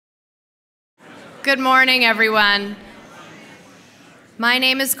Good morning, everyone. My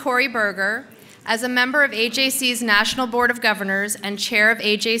name is Corey Berger. As a member of AJC's National Board of Governors and chair of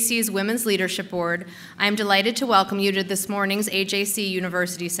AJC's Women's Leadership Board, I am delighted to welcome you to this morning's AJC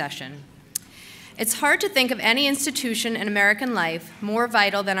University session. It's hard to think of any institution in American life more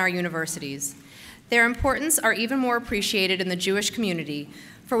vital than our universities. Their importance are even more appreciated in the Jewish community,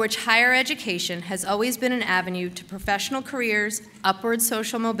 for which higher education has always been an avenue to professional careers, upward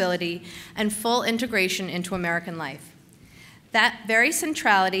social mobility, and full integration into American life. That very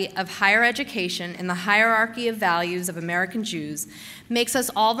centrality of higher education in the hierarchy of values of American Jews makes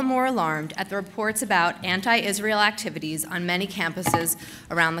us all the more alarmed at the reports about anti-Israel activities on many campuses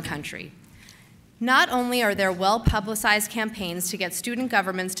around the country. Not only are there well-publicized campaigns to get student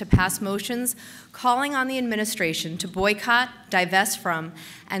governments to pass motions calling on the administration to boycott, divest from,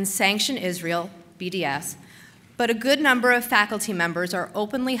 and sanction Israel, BDS, but a good number of faculty members are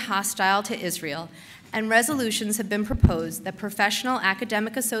openly hostile to Israel, and resolutions have been proposed that professional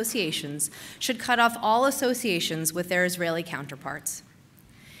academic associations should cut off all associations with their Israeli counterparts.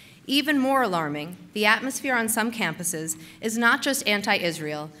 Even more alarming, the atmosphere on some campuses is not just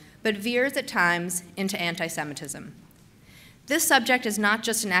anti-Israel, but veers at times into anti-Semitism. This subject is not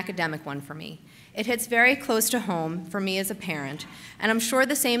just an academic one for me. It hits very close to home for me as a parent, and I'm sure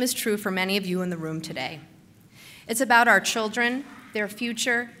the same is true for many of you in the room today. It's about our children, their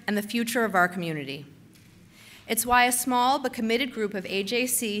future, and the future of our community. It's why a small but committed group of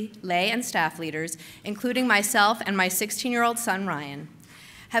AJC lay and staff leaders, including myself and my 16-year-old son, Ryan,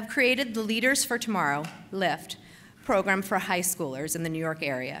 have created the Leaders for Tomorrow, LIFT, program for high schoolers in the New York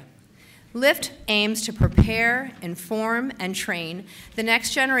area. LIFT aims to prepare, inform, and train the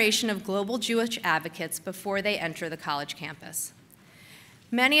next generation of global Jewish advocates before they enter the college campus.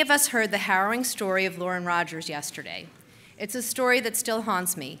 Many of us heard the harrowing story of Lauren Rogers yesterday. It's a story that still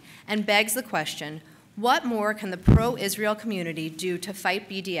haunts me and begs the question, what more can the pro-Israel community do to fight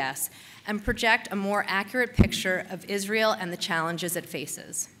BDS and project a more accurate picture of Israel and the challenges it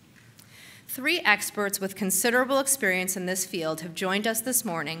faces? Three experts with considerable experience in this field have joined us this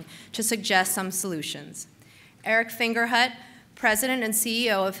morning to suggest some solutions. Eric Fingerhut, President and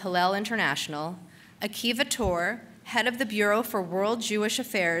CEO of Hillel International, Akiva Tor, Head of the Bureau for World Jewish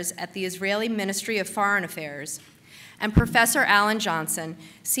Affairs at the Israeli Ministry of Foreign Affairs, and Professor Alan Johnson,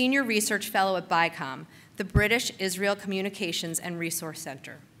 Senior Research Fellow at BICOM, the British Israel Communications and Resource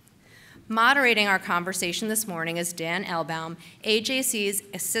Center. Moderating our conversation this morning is Dan Elbaum, AJC's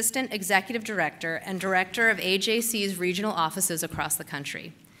Assistant Executive Director and Director of AJC's regional offices across the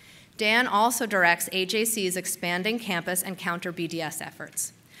country. Dan also directs AJC's expanding campus and counter-BDS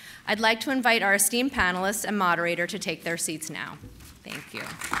efforts. I'd like to invite our esteemed panelists and moderator to take their seats now. Thank you.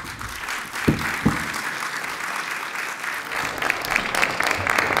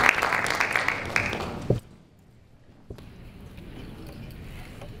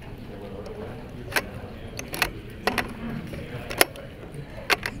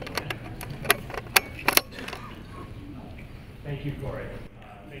 Thank you, Corey.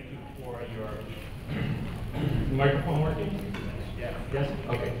 Thank you for your microphone working? Yeah. Yes?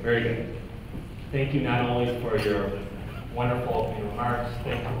 Okay, very good. Thank you not only for your wonderful opening remarks,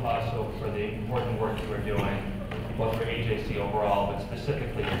 thank you also for the important work you are doing, both for AJC overall, but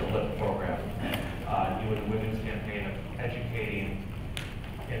specifically for the LIFT program. You and the Women's Campaign of educating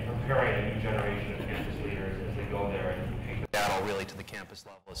and preparing a new generation of campus leaders as they go there and take the battle really to the campus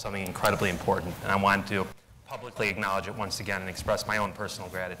level is something incredibly important, and I want to publicly acknowledge it once again and express my own personal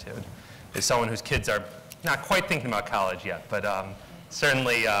gratitude. As someone whose kids are not quite thinking about college yet, but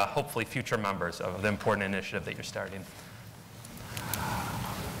certainly, hopefully, future members of the important initiative that you're starting.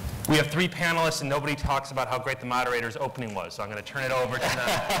 We have three panelists, and nobody talks about how great the moderator's opening was, so I'm going to turn it over to them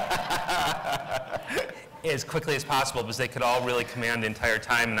as quickly as possible because they could all really command the entire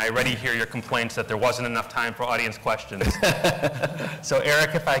time, and I already hear your complaints that there wasn't enough time for audience questions. So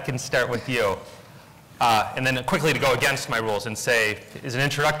Eric, if I can start with you. And then quickly to go against my rules and say, as an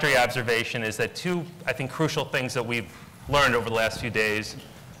introductory observation, is that two, I think, crucial things that we've learned over the last few days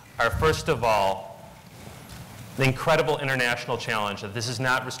are, first of all, the incredible international challenge that this is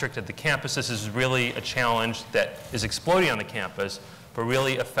not restricted to campus. This is really a challenge that is exploding on the campus, but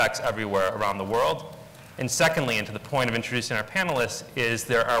really affects everywhere around the world. And secondly, and to the point of introducing our panelists, is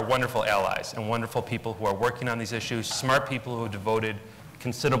there are wonderful allies and wonderful people who are working on these issues, smart people who have devoted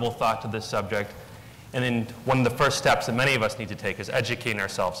considerable thought to this subject. And then one of the first steps that many of us need to take is educating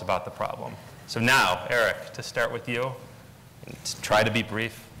ourselves about the problem. So now, Eric, to start with you, and try to be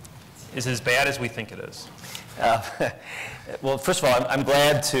brief. Is it as bad as we think it is? Well, first of all, I'm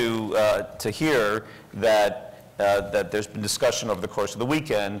glad to hear that that there's been discussion over the course of the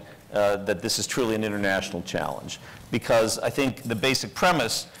weekend that this is truly an international challenge. Because I think the basic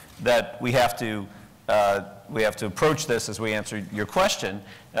premise that we have to approach this as we answer your question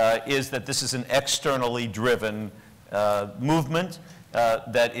is that this is an externally driven movement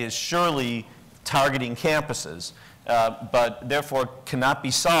that is surely targeting campuses, but therefore cannot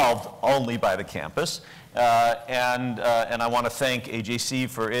be solved only by the campus. And I want to thank AJC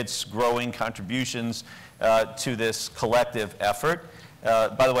for its growing contributions to this collective effort.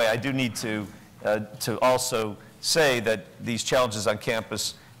 By the way, I do need to also say that these challenges on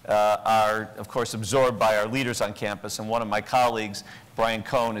campus are, of course, absorbed by our leaders on campus. And one of my colleagues, Brian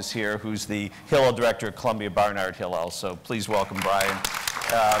Cohn, is here, who's the Hillel director at Columbia Barnard Hillel. So please welcome Brian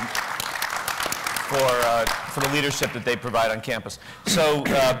for the leadership that they provide on campus. So,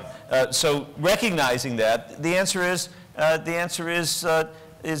 so recognizing that, the answer is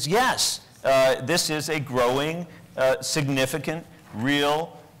yes. This is a growing, significant,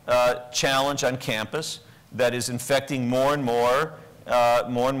 real challenge on campus that is infecting more and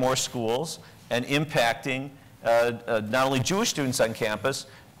more schools and impacting not only Jewish students on campus,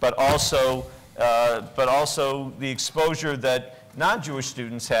 but also the exposure that non-Jewish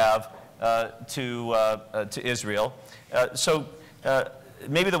students have to Israel. So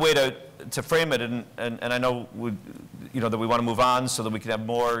maybe the way to frame it, and I know that we want to move on so that we can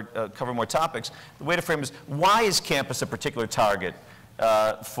have cover more topics. The way to frame it is, why is campus a particular target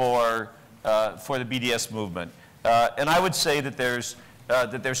for the BDS movement? And I would say that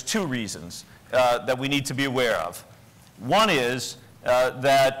there's two reasons that we need to be aware of. One is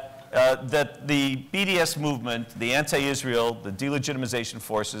that the BDS movement, the anti-Israel, the delegitimization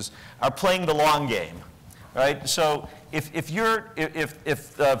forces, are playing the long game, right? So if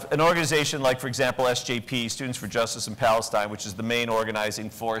an organization like, for example, SJP, Students for Justice in Palestine, which is the main organizing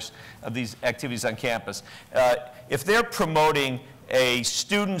force of these activities on campus, if they're promoting a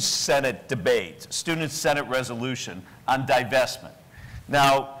student senate debate, student senate resolution on divestment.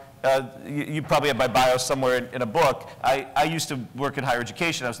 Now, you probably have my bio somewhere in a book. I used to work in higher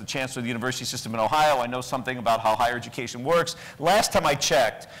education. I was the chancellor of the university system in Ohio. I know something about how higher education works. Last time I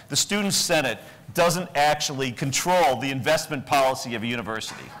checked, the student senate doesn't actually control the investment policy of a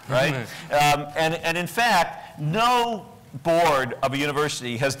university, right? And in fact, no board of a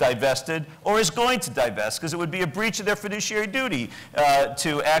university has divested or is going to divest, because it would be a breach of their fiduciary duty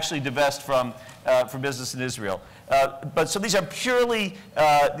to actually divest from business in Israel. But so these are purely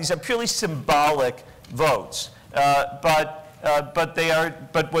symbolic votes. But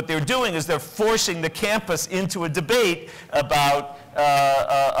what they're doing is they're forcing the campus into a debate about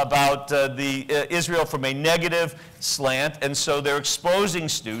Israel from a negative slant, and so they're exposing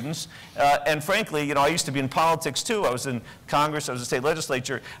students. And frankly, I used to be in politics too. I was in Congress. I was in the state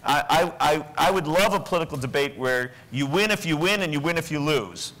legislature. I would love a political debate where you win if you win and you win if you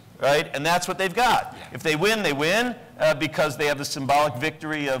lose. Right? And that's what they've got. Yeah. If they win, they win because they have the symbolic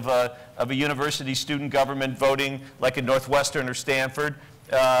victory of a university student government voting like in Northwestern or Stanford,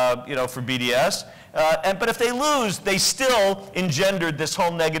 for BDS. But if they lose, they still engendered this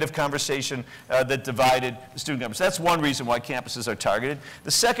whole negative conversation that divided the student government. So that's one reason why campuses are targeted.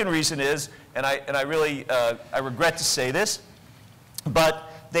 The second reason is, and I really regret to say this,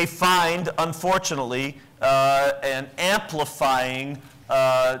 but they find, unfortunately, an amplifying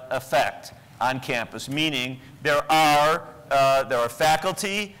effect on campus, meaning there are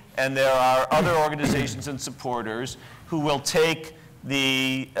faculty and there are other organizations and supporters who will take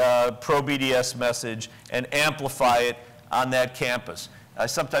the pro-BDS message and amplify it on that campus. I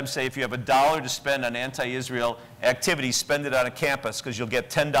sometimes say if you have $1 to spend on anti-Israel activities, spend it on a campus, because you'll get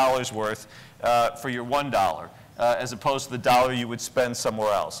 $10 worth for your $1, as opposed to the $1 you would spend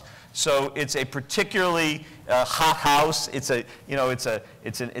somewhere else. So it's a particularly hot house. It's an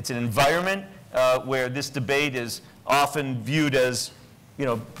environment where this debate is often viewed as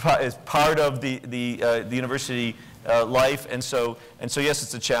as part of the university life, and so yes,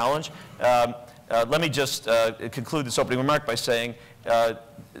 it's a challenge. Let me just conclude this opening remark by saying,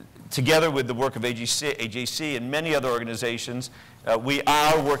 together with the work of AJC and many other organizations, we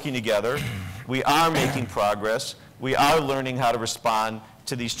are working together. We are making progress. We are learning how to respond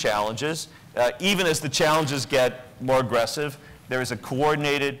to these challenges. Even as the challenges get more aggressive, there is a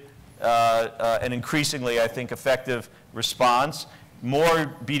coordinated and increasingly, I think, effective response.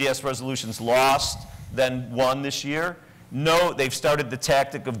 More BDS resolutions lost than won this year. No, they've started the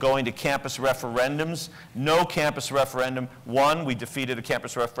tactic of going to campus referendums. No campus referendum won. We defeated a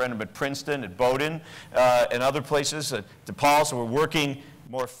campus referendum at Princeton, at Bowdoin, and other places, at DePaul. So we're working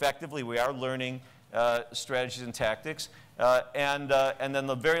more effectively. We are learning strategies and tactics. And then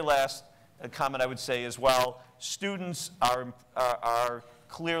the very last comment I would say is, while students are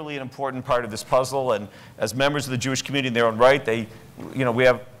clearly an important part of this puzzle, and as members of the Jewish community in their own right,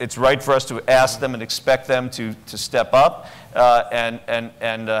 it's right for us to ask them and expect them to step up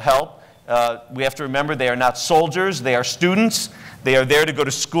and help. We have to remember they are not soldiers, they are students. They are there to go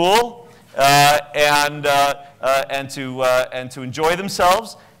to school and to enjoy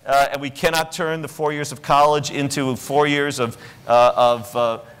themselves. And we cannot turn the 4 years of college into 4 years of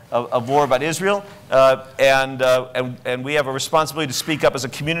war about Israel. And we have a responsibility to speak up as a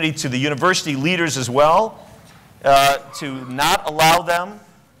community to the university leaders as well, to not allow them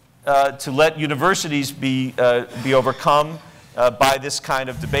to let universities be overcome by this kind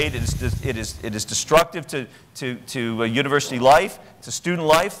of debate. It is destructive to university life, to student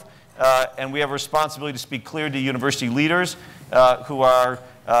life, and we have a responsibility to speak clear to university leaders who are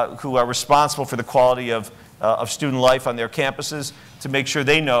responsible for the quality of student life on their campuses, to make sure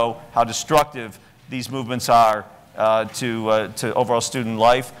they know how destructive these movements are to overall student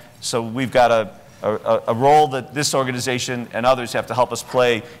life. So we've got a role that this organization and others have to help us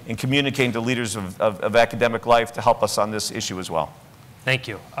play in communicating to leaders of academic life to help us on this issue as well. Thank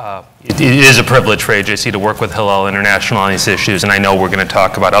you. It is a privilege for AJC to work with Hillel International on these issues, and I know we're going to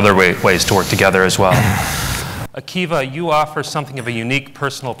talk about other ways to work together as well. Akiva, you offer something of a unique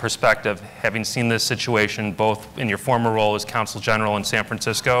personal perspective, having seen this situation both in your former role as Consul General in San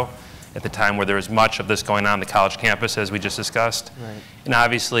Francisco, at the time where there was much of this going on the college campus, as we just discussed. Right. And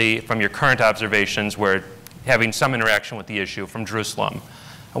obviously, from your current observations, we're having some interaction with the issue from Jerusalem.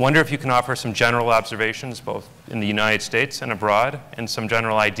 I wonder if you can offer some general observations, both in the United States and abroad, and some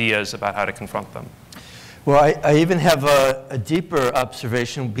general ideas about how to confront them. Well, I even have a deeper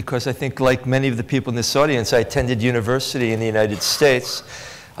observation, because I think, like many of the people in this audience, I attended university in the United States.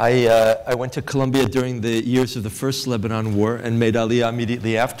 I went to Columbia during the years of the first Lebanon War and made Aliyah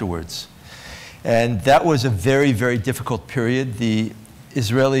immediately afterwards. And that was a very, very difficult period. The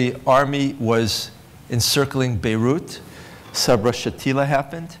Israeli army was encircling Beirut. Sabra Shatila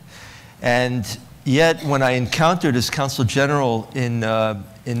happened. And yet, when I encountered as Consul General in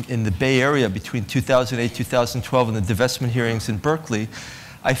the Bay Area between 2008, 2012, and the divestment hearings in Berkeley,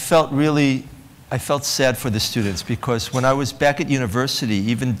 I felt sad for the students, because when I was back at university,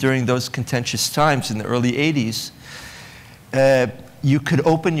 even during those contentious times in the early 80s, you could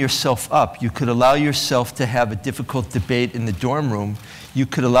open yourself up. You could allow yourself to have a difficult debate in the dorm room. You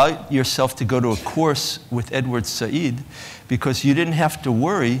could allow yourself to go to a course with Edward Said, because you didn't have to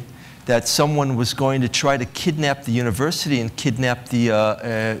worry that someone was going to try to kidnap the university and kidnap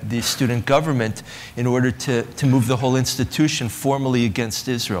the student government in order to move the whole institution formally against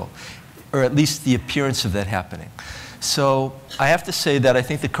Israel, or at least the appearance of that happening. So I have to say that I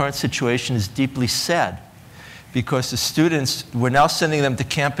think the current situation is deeply sad, because the students, we're now sending them to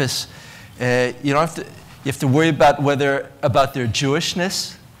campus. You have to worry about their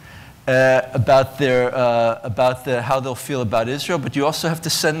Jewishness, about how they'll feel about Israel, but you also have to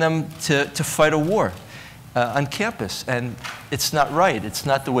send them to fight a war on campus, and it's not right. It's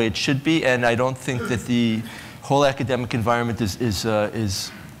not the way it should be, and I don't think that the whole academic environment is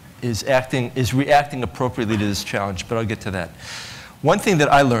reacting appropriately to this challenge, but I'll get to that. One thing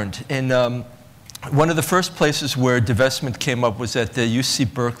that I learned in one of the first places where divestment came up was at the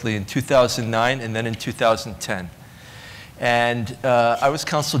UC Berkeley in 2009 and then in 2010. And I was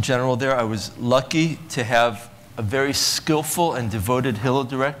Consul General there. I was lucky to have a very skillful and devoted Hillel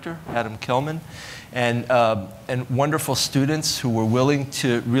director, Adam Kelman, and wonderful students who were willing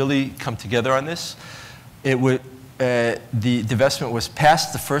to really come together on this. The divestment was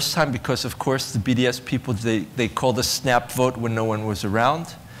passed the first time because, of course, the BDS people, they called a snap vote when no one was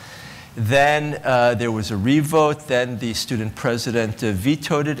around. Then there was a revote. Then the student president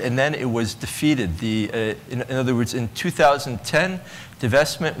vetoed it, and then it was defeated. In other words, in 2010,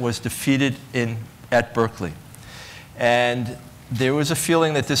 divestment was defeated at Berkeley. And there was a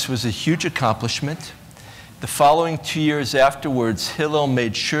feeling that this was a huge accomplishment. The following 2 years afterwards, Hillel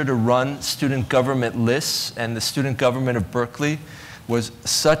made sure to run student government lists, and the student government of Berkeley was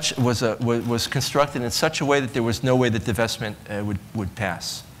constructed in such a way that there was no way that divestment would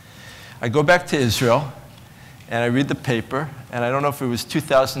pass. I go back to Israel, and I read the paper, and I don't know if it was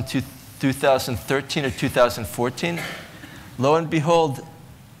 2013 or 2014. Lo and behold,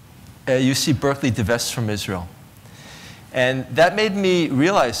 UC Berkeley divests from Israel. And that made me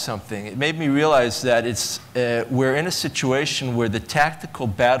realize something. It made me realize that we're in a situation where the tactical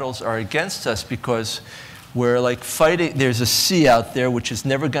battles are against us, because we're like fighting. There's a sea out there which is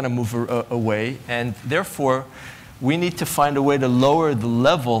never going to move away, and therefore we need to find a way to lower the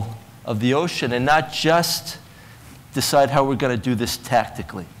level of the ocean and not just decide how we're going to do this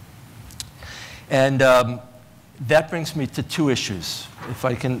tactically. And that brings me to two issues, if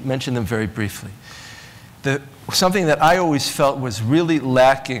I can mention them very briefly. Something that I always felt was really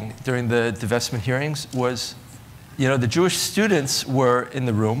lacking during the divestment hearings was, the Jewish students were in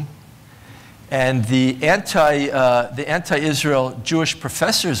the room, and the anti-Israel Jewish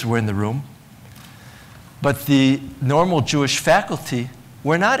professors were in the room, but the normal Jewish faculty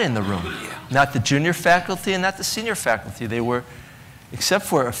were not in the room. Not the junior faculty and not the senior faculty. They were, except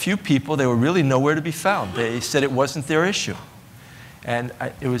for a few people, they were really nowhere to be found. They said it wasn't their issue. And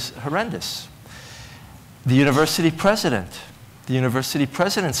it was horrendous. The university presidents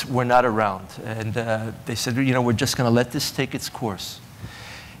were not around. And they said, we're just going to let this take its course.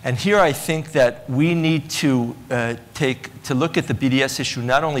 And here I think that we need to look at the BDS issue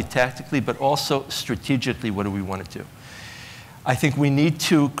not only tactically, but also strategically. What do we want to do? I think we need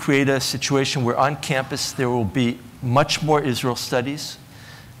to create a situation where on campus there will be much more Israel studies,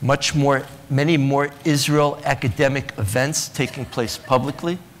 many more Israel academic events taking place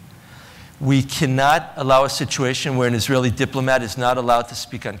publicly. We cannot allow a situation where an Israeli diplomat is not allowed to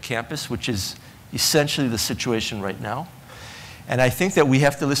speak on campus, which is essentially the situation right now. And I think that we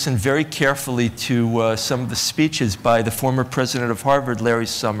have to listen very carefully to some of the speeches by the former president of Harvard, Larry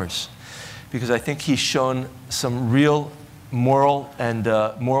Summers, because I think he's shown some real moral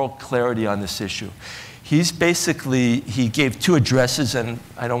clarity on this issue. He gave two addresses, and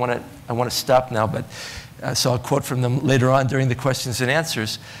I want to stop now, but so I'll quote from them later on during the questions and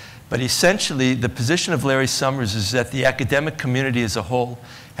answers. But essentially, the position of Larry Summers is that the academic community as a whole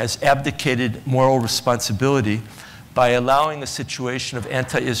has abdicated moral responsibility by allowing a situation of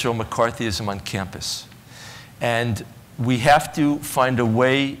anti-Israel McCarthyism on campus. And we have to find a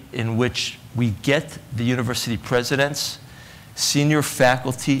way in which we get the university presidents, senior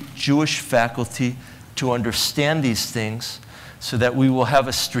faculty, Jewish faculty, to understand these things so that we will have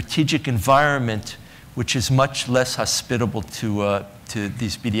a strategic environment which is much less hospitable to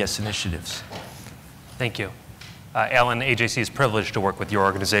these BDS initiatives. Thank you. Alan, AJC is privileged to work with your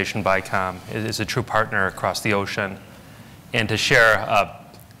organization, BICOM. It is a true partner across the ocean. And to share a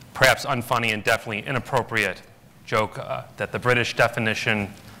perhaps unfunny and definitely inappropriate joke that the British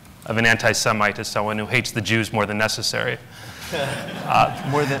definition of an anti-Semite is someone who hates the Jews more than necessary.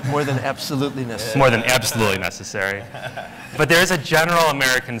 More than absolutely necessary. More than absolutely necessary. But there is a general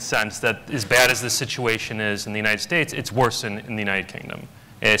American sense that as bad as the situation is in the United States, it's worse in the United Kingdom,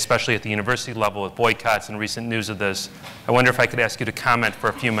 especially at the university level with boycotts and recent news of this. I wonder if I could ask you to comment for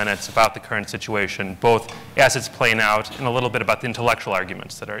a few minutes about the current situation, both as it's playing out and a little bit about the intellectual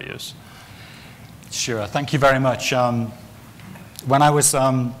arguments that are used. Sure. Thank you very much. When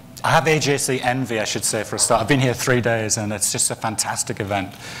I have AJC envy, I should say, for a start. I've been here 3 days, and it's just a fantastic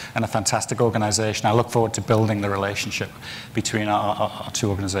event and a fantastic organization. I look forward to building the relationship between our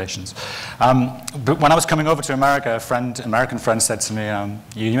two organizations. But when I was coming over to America, American friend said to me,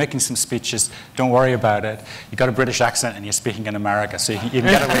 you're making some speeches, don't worry about it. You've got a British accent and you're speaking in America, so you can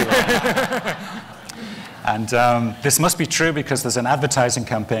get away with it. And this must be true because there's an advertising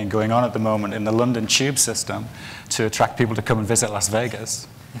campaign going on at the moment in the London tube system to attract people to come and visit Las Vegas.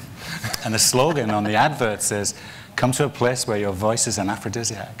 And the slogan on the advert says, come to a place where your voice is an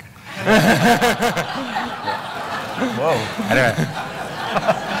aphrodisiac. Whoa. Anyway.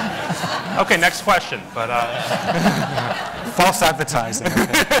 Okay, next question. But false advertising.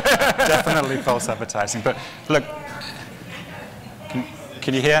 Okay. Definitely false advertising. But look,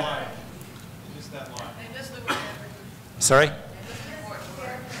 can you hear? Sorry?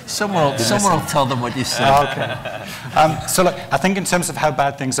 Someone will tell them what you said. Oh, okay. So look, I think in terms of how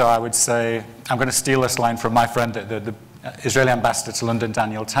bad things are, I would say, I'm going to steal this line from my friend, the Israeli ambassador to London,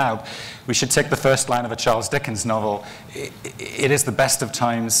 Daniel Taub. We should take the first line of a Charles Dickens novel. It is the best of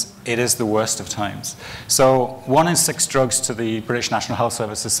times, it is the worst of times. So 1 in 6 drugs to the British National Health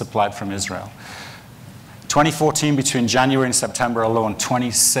Service is supplied from Israel. 2014, between January and September alone,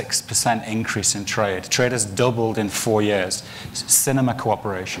 26% increase in trade. Trade has doubled in 4 years. Cinema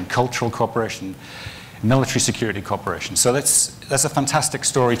cooperation, cultural cooperation, military security cooperation. So that's a fantastic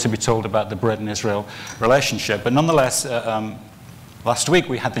story to be told about the Britain-Israel relationship. But nonetheless, last week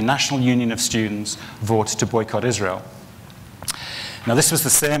we had the National Union of Students vote to boycott Israel. Now, this was the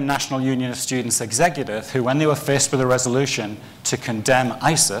same National Union of Students executive who, when they were faced with a resolution to condemn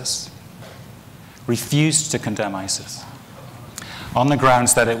ISIS, refused to condemn ISIS on the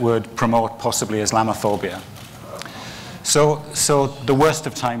grounds that it would promote possibly Islamophobia. So the worst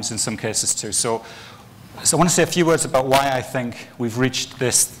of times in some cases too. So I want to say a few words about why I think we've reached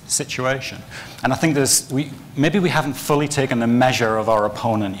this situation. And I think maybe we haven't fully taken the measure of our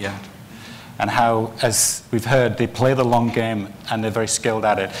opponent yet, and how, as we've heard, they play the long game and they're very skilled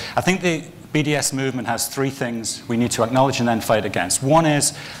at it. I think BDS movement has three things we need to acknowledge and then fight against. One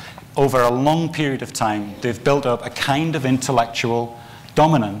is, over a long period of time, they've built up a kind of intellectual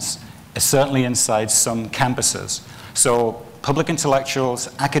dominance, certainly inside some campuses. So public intellectuals,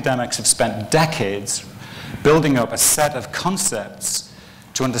 academics have spent decades building up a set of concepts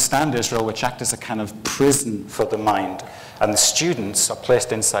to understand Israel, which act as a kind of prison for the mind. And the students are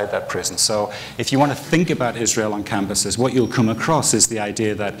placed inside that prison. So if you want to think about Israel on campuses, what you'll come across is the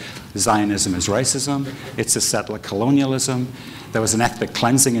idea that Zionism is racism, it's a settler colonialism. There was an ethnic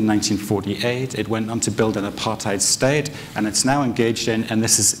cleansing in 1948. It went on to build an apartheid state, and it's now engaged in, and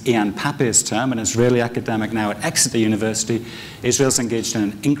this is Ian Pape's term, an Israeli academic now at Exeter University, Israel's engaged in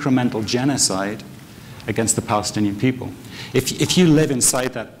an incremental genocide against the Palestinian people. If you live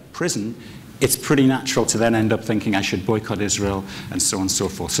inside that prison, it's pretty natural to then end up thinking I should boycott Israel and so on and so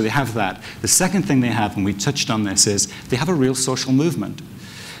forth. So they have that. The second thing they have, and we touched on this, is they have a real social movement.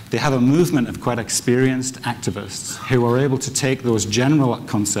 They have a movement of quite experienced activists who are able to take those general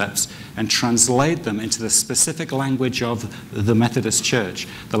concepts and translate them into the specific language of the Methodist Church,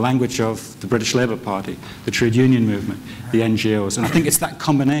 the language of the British Labour Party, the trade union movement, the NGOs. And I think it's that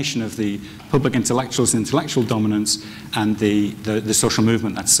combination of the public intellectuals, intellectual dominance, and the social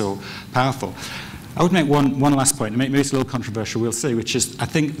movement that's so powerful. I would make one last point, and maybe it's a little controversial, we'll see, which is I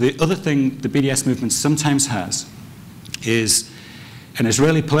think the other thing the BDS movement sometimes has is an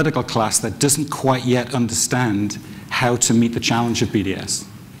Israeli political class that doesn't quite yet understand how to meet the challenge of BDS.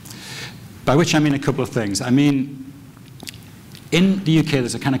 By which I mean a couple of things. I mean, in the UK,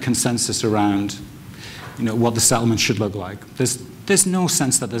 there's a kind of consensus around, what the settlement should look like. There's no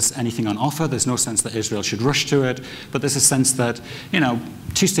sense that there's anything on offer. There's no sense that Israel should rush to it. But there's a sense that,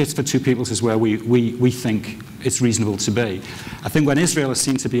 two states for two peoples is where we think it's reasonable to be. I think when Israel is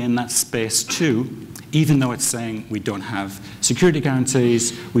seen to be in that space too, even though it's saying we don't have security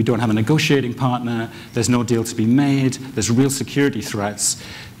guarantees, we don't have a negotiating partner, there's no deal to be made, there's real security threats,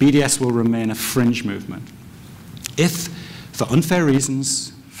 BDS will remain a fringe movement. If, for unfair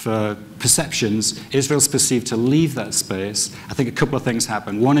reasons, for perceptions, Israel's perceived to leave that space, I think a couple of things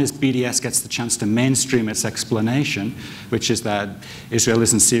happen. One is BDS gets the chance to mainstream its explanation, which is that Israel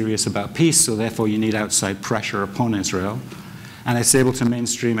isn't serious about peace, so therefore you need outside pressure upon Israel. And it's able to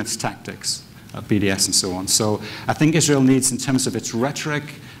mainstream its tactics, BDS and so on. So I think Israel needs, in terms of its rhetoric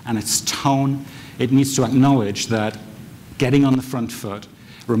and its tone, it needs to acknowledge that getting on the front foot,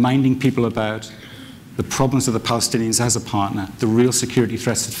 reminding people about the problems of the Palestinians as a partner, the real security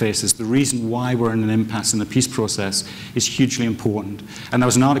threats it faces, the reason why we're in an impasse in the peace process is hugely important. And there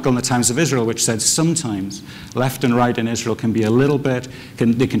was an article in the Times of Israel which said sometimes left and right in Israel can be a little bit,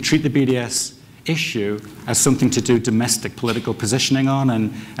 they can treat the BDS issue as something to do domestic political positioning on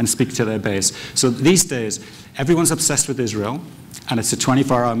and speak to their base. So these days, everyone's obsessed with Israel, and it's a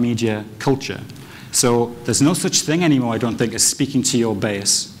 24-hour media culture. So there's no such thing anymore, I don't think, as speaking to your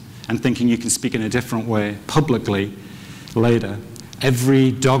base and thinking you can speak in a different way publicly later.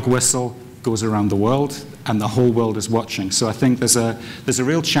 Every dog whistle goes around the world, and the whole world is watching. So I think there's a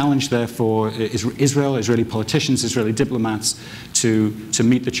real challenge there for Israel, Israeli politicians, Israeli diplomats to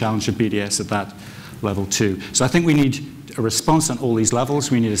meet the challenge of BDS at that level too. So I think we need a response on all these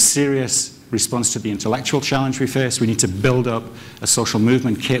levels. We need a serious response to the intellectual challenge we face. We need to build up a social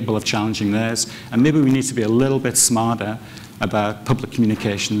movement capable of challenging theirs. And maybe we need to be a little bit smarter about public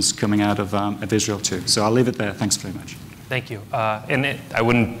communications coming out of Israel too. So I'll leave it there. Thanks very much. Thank you. I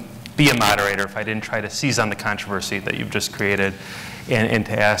wouldn't be a moderator if I didn't try to seize on the controversy that you've just created and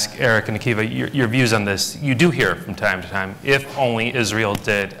to ask Eric and Akiva your views on this. You do hear from time to time, if only Israel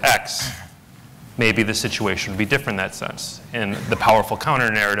did X, maybe the situation would be different in that sense. And the powerful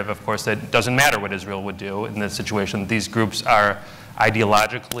counter-narrative, of course, that it doesn't matter what Israel would do in this situation. These groups are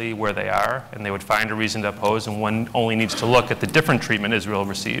ideologically where they are, and they would find a reason to oppose, and one only needs to look at the different treatment Israel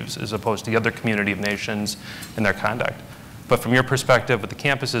receives as opposed to the other community of nations and their conduct. But from your perspective with the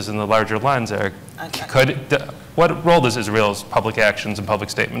campuses and the larger lens, Eric, what role does Israel's public actions and public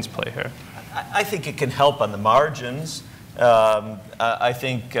statements play here? I think it can help on the margins. I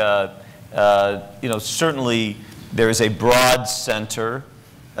think, certainly there is a broad center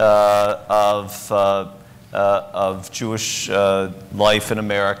of Jewish life in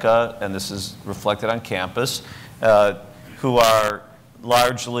America, and this is reflected on campus, who are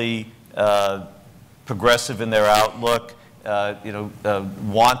largely progressive in their outlook,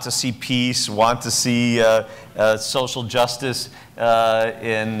 want to see peace, want to see social justice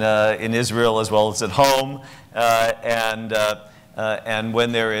in Israel as well as at home, and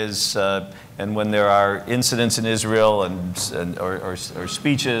when there are incidents in Israel or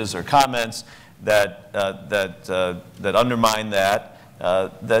speeches or comments that undermine that,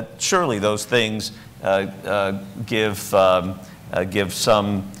 that surely those things give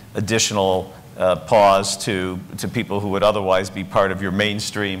some additional pause to people who would otherwise be part of your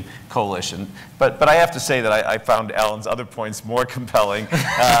mainstream coalition. But I have to say that I found Alan's other points more compelling,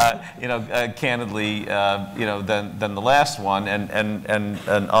 candidly, than the last one,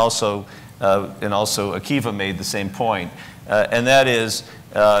 and also Akiva made the same point, and that is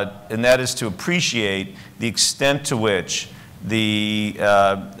to appreciate the extent to which the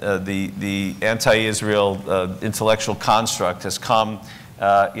anti-Israel intellectual construct has come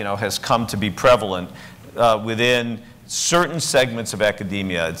to be prevalent within certain segments of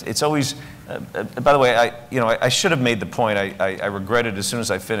academia. It's always, by the way, I should have made the point. I regretted as soon as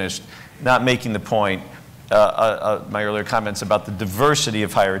I finished not making the point, my earlier comments about the diversity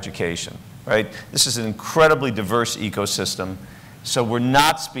of higher education, right? This is an incredibly diverse ecosystem. So we're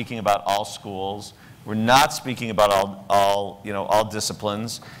not speaking about all schools. We're not speaking about all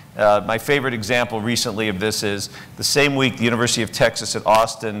disciplines. My favorite example recently of this is the same week the University of Texas at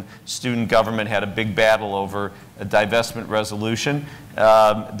Austin student government had a big battle over a divestment resolution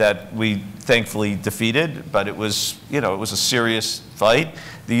that we thankfully defeated, but it was a serious fight.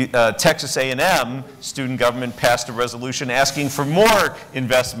 The Texas A&M student government passed a resolution asking for more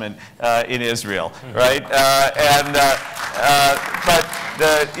investment in Israel, right? But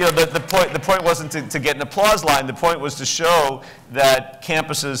the point wasn't to get an applause line. The point was to show that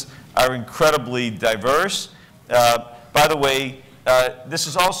campuses are incredibly diverse. By the way, this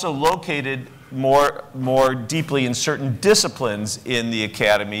is also located more deeply in certain disciplines in the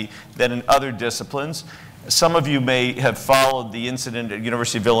academy than in other disciplines. Some of you may have followed the incident at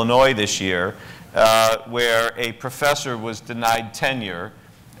University of Illinois this year where a professor was denied tenure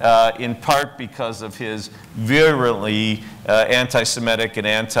in part because of his virulently anti-Semitic and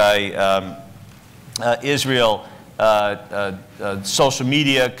anti-Israel social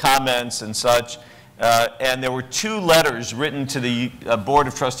media comments and such. And there were 2 letters written to the Board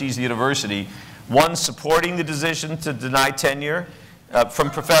of Trustees of the university, one supporting the decision to deny tenure, from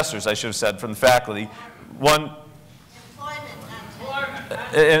professors, I should have said, from the faculty. One,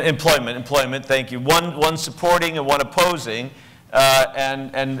 employment, thank you. One supporting and one opposing.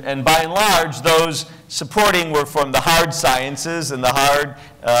 And by and large, those supporting were from the hard sciences and the hard,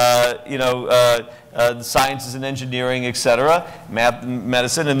 the sciences and engineering, et cetera, math,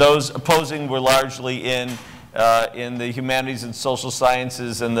 medicine, and those opposing were largely in the humanities and social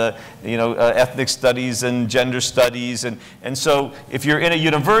sciences and the ethnic studies and gender studies. And so if you're in a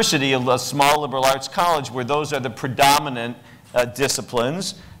university, a small liberal arts college, where those are the predominant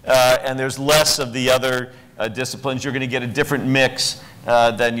disciplines, and there's less of the other disciplines, you're going to get a different mix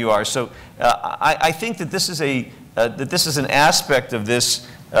than you are. So I think that this is an aspect of this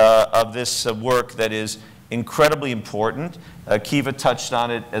work that is incredibly important. Akiva touched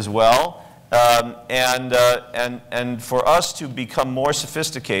on it as well, and for us to become more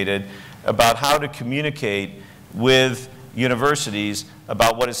sophisticated about how to communicate with universities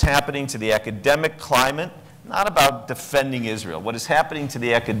about what is happening to the academic climate, not about defending Israel, what is happening to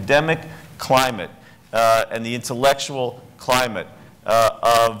the academic climate and the intellectual climate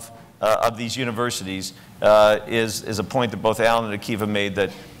of these universities is a point that both Alan and Akiva made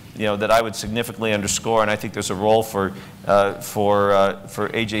that that I would significantly underscore, and I think there's a role for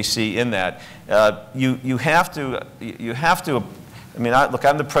AJC in that. You have to. I mean, look,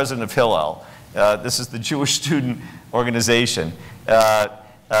 I'm the president of Hillel. This is the Jewish student organization.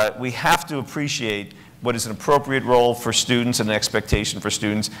 We have to appreciate what is an appropriate role for students and an expectation for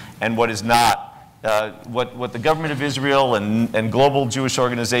students, and what is not. What the government of Israel and global Jewish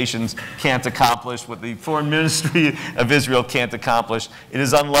organizations can't accomplish, what the foreign ministry of Israel can't accomplish, it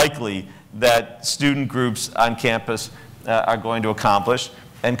is unlikely that student groups on campus are going to accomplish.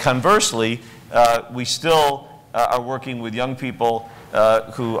 And conversely, we still are working with young people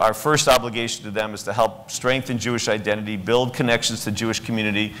who our first obligation to them is to help strengthen Jewish identity, build connections to the Jewish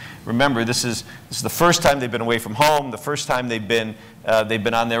community. Remember, this is the first time they've been away from home, the first time they've been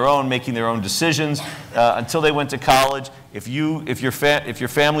on their own, making their own decisions. Until they went to college, if your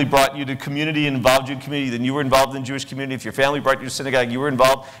family brought you to community and involved you in community, then you were involved in the Jewish community. If your family brought you to synagogue, you were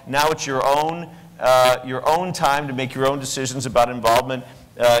involved. Now it's your own time to make your own decisions about involvement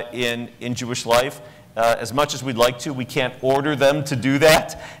in Jewish life. As much as we'd like to, we can't order them to do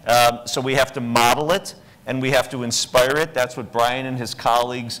that. So we have to model it, and we have to inspire it. That's what Brian and his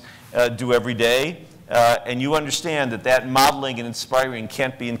colleagues do every day. And you understand that modeling and inspiring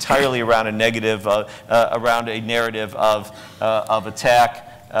can't be entirely around a negative, around a narrative of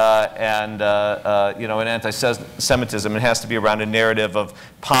attack you know, and anti-Semitism. It has to be around a narrative of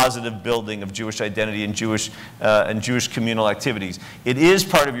positive building of Jewish identity and Jewish communal activities. It is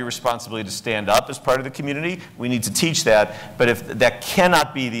part of your responsibility to stand up as part of the community. We need to teach that, but if that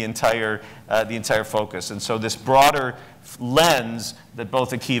cannot be the entire focus. And so this broader lens that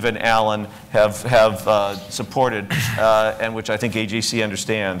both Akiva and Alan have supported, and which I think AJC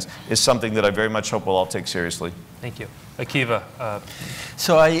understands, is something that I very much hope we'll all take seriously. Thank you. Akiva.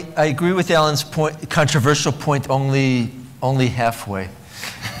 So I agree with Alan's point, controversial point only halfway,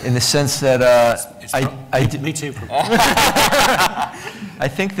 in the sense that me too. I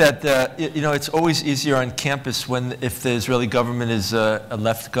think that you know, it's always easier on campus if the Israeli government is a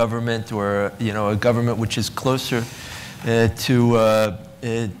left government, or you know, a government which is closer to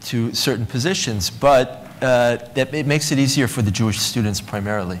certain positions, but it makes it easier for the Jewish students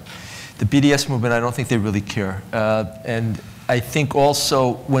primarily. The BDS movement, I don't think they really care. And I think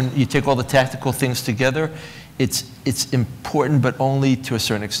also when you take all the tactical things together, it's important, but only to a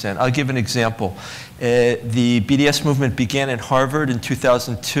certain extent. I'll give an example. The BDS movement began at Harvard in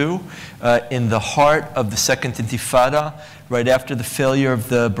 2002, in the heart of the Second Intifada, right after the failure of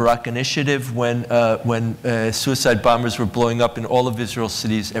the Barak Initiative, when suicide bombers were blowing up in all of Israel's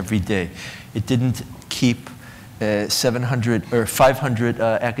cities every day. It didn't keep 700 or 500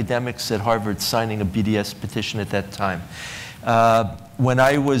 academics at Harvard signing a BDS petition at that time. When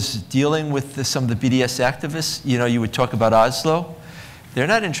I was dealing with some of the BDS activists, you know, you would talk about Oslo. They're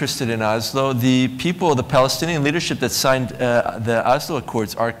not interested in Oslo. The people, the Palestinian leadership that signed the Oslo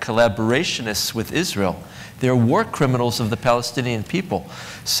Accords are collaborationists with Israel. They're war criminals of the Palestinian people.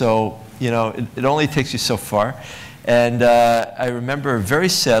 So, you know, it only takes you so far. And I remember very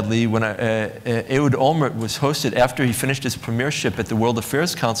sadly when Ehud Olmert was hosted after he finished his premiership at the World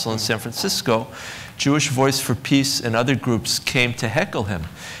Affairs Council in San Francisco. Jewish Voice for Peace and other groups came to heckle him.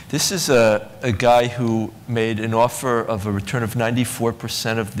 This is a guy who made an offer of a return of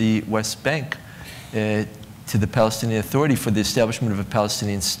 94% of the West Bank to the Palestinian Authority for the establishment of a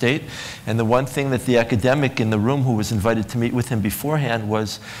Palestinian state. And the one thing that the academic in the room who was invited to meet with him beforehand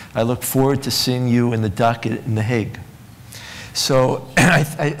was, I look forward to seeing you in the docket in The Hague. So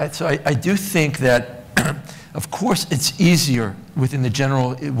I do think that, of course, it's easier within the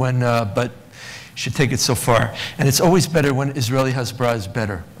general, but should take it so far. And it's always better when Israeli Hasbara is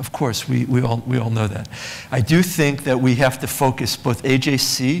better. Of course, we all know that. I do think that we have to focus both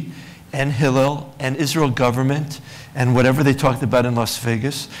AJC and Hillel and Israel government and whatever they talked about in Las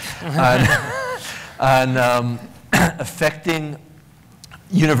Vegas on affecting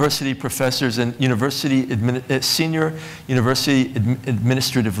university professors and senior university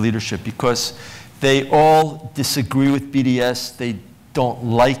administrative leadership, because they all disagree with BDS. They don't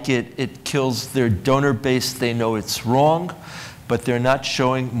like it. It kills their donor base. They know it's wrong, but they're not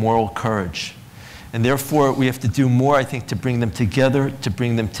showing moral courage. And therefore, we have to do more, I think, to bring them together, to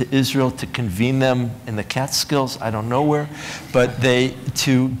bring them to Israel, to convene them in the Catskills, I don't know where, but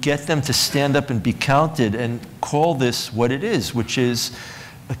to get them to stand up and be counted and call this what it is, which is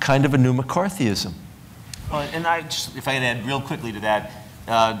a kind of a new McCarthyism. Well, and if I could add real quickly to that,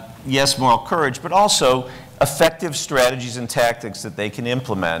 yes, moral courage, but also effective strategies and tactics that they can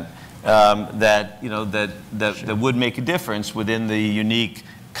implement that would make a difference within the unique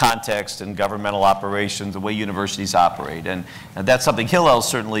context and governmental operations, the way universities operate. And that's something Hillel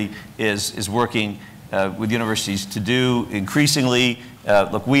certainly is working with universities to do increasingly.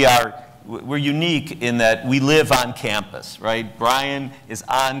 Look, we're unique in that we live on campus, right? Brian is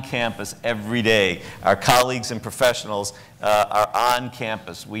on campus every day. Our colleagues and professionals are on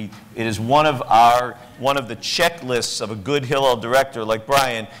campus. It is one of the checklists of a good Hillel director like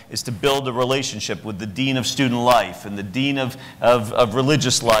Brian is to build a relationship with the dean of student life and the dean of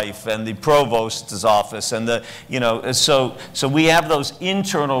religious life and the provost's office and so we have those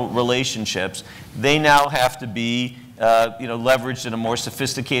internal relationships. They now have to be leveraged in a more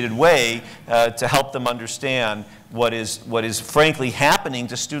sophisticated way to help them understand what is frankly happening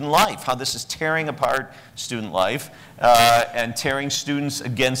to student life, how this is tearing apart student life and tearing students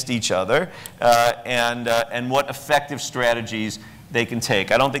against each other, and what effective strategies they can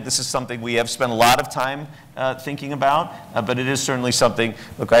take. I don't think this is something we have spent a lot of time thinking about, but it is certainly something.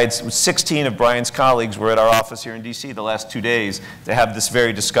 Look, I had 16 of Brian's colleagues were at our office here in DC the last 2 days to have this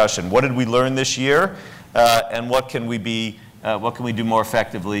very discussion. What did we learn this year? And what can we be what can we do more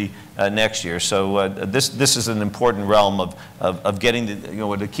effectively next year? So this is an important realm of getting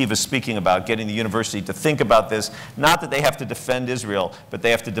what Akiva's speaking about, getting the university to think about this. Not that they have to defend Israel, but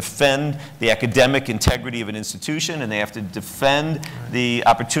they have to defend the academic integrity of an institution, and they have to defend the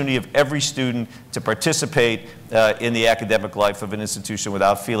opportunity of every student to participate in the academic life of an institution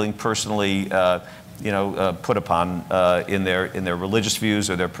without feeling personally put upon in their religious views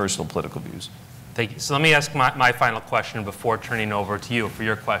or their personal political views. Thank you. So let me ask my final question before turning over to you for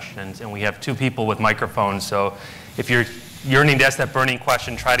your questions. And we have two people with microphones, so if you're yearning to ask that burning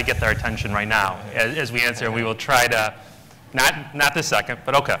question, try to get their attention right now as we answer. And we will try to, not this second,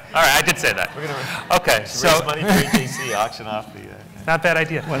 but okay. All right, I did say that. We're going to raise money for AJC, auction off the... Not a bad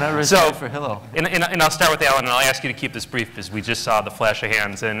idea. Why not raise money for Hillel? And I'll start with Alan, and I'll ask you to keep this brief because we just saw the flash of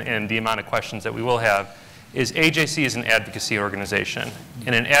hands and the amount of questions that we will have. Is AJC is an advocacy organization,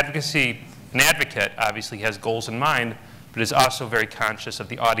 and an advocate obviously has goals in mind, but is also very conscious of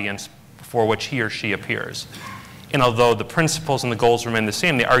the audience before which he or she appears. And although the principles and the goals remain the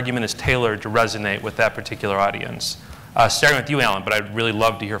same, the argument is tailored to resonate with that particular audience. Starting with you, Alan, but I'd really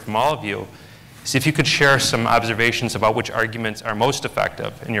love to hear from all of you, is if you could share some observations about which arguments are most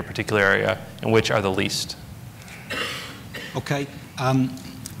effective in your particular area and which are the least. Okay.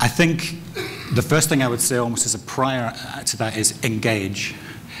 I think the first thing I would say almost as a prior to that is engage.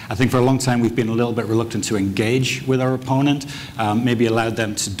 I think for a long time we've been a little bit reluctant to engage with our opponent, maybe allowed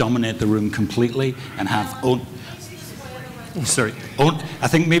them to dominate the room completely and have own... I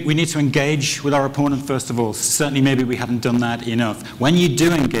think maybe we need to engage with our opponent first of all. Certainly maybe we haven't done that enough. When you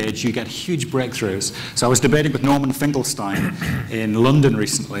do engage, you get huge breakthroughs. So I was debating with Norman Finkelstein in London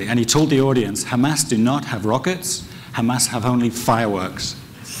recently, and he told the audience, Hamas do not have rockets, Hamas have only fireworks.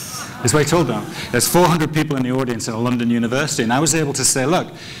 That's what he told them. There's 400 people in the audience in a London university, and I was able to say,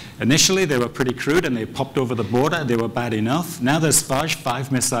 look, initially they were pretty crude and they popped over the border, they were bad enough. Now there's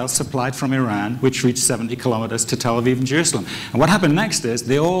 5 missiles supplied from Iran, which reached 70 kilometers to Tel Aviv and Jerusalem. And what happened next is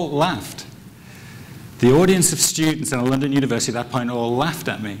they all laughed. The audience of students in a London university at that point all laughed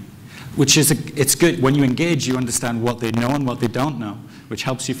at me, which is, it's good. When you engage, you understand what they know and what they don't know, which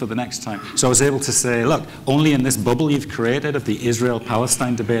helps you for the next time. So I was able to say, look, only in this bubble you've created of the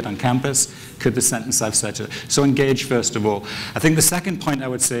Israel-Palestine debate on campus could the sentence I've said to it. So engage, first of all. I think the second point I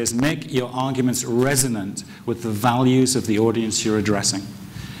would say is make your arguments resonant with the values of the audience you're addressing.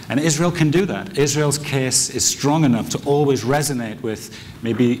 And Israel can do that. Israel's case is strong enough to always resonate with,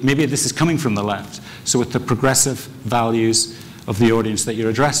 maybe this is coming from the left, so with the progressive values of the audience that you're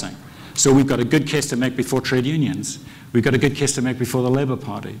addressing. So we've got a good case to make before trade unions. We've got a good case to make before the Labour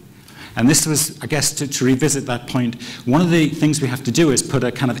Party. And this was, I guess, to revisit that point, one of the things we have to do is put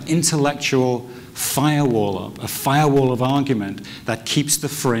a kind of intellectual firewall up, a firewall of argument that keeps the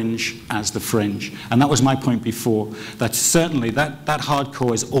fringe as the fringe. And that was my point before, that certainly that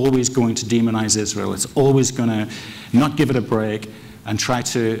hardcore is always going to demonize Israel. It's always going to not give it a break and try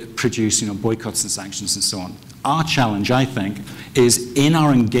to produce, boycotts and sanctions and so on. Our challenge, I think, is in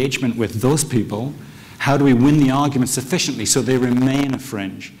our engagement with those people, how do we win the argument sufficiently so they remain a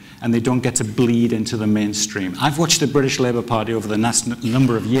fringe and they don't get to bleed into the mainstream? I've watched the British Labour Party over the last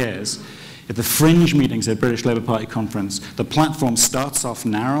number of years. At the fringe meetings at British Labour Party conference, the platform starts off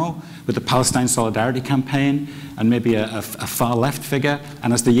narrow with the Palestine Solidarity Campaign and maybe a far left figure.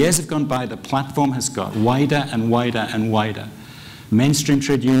 And as the years have gone by, the platform has got wider and wider and wider. Mainstream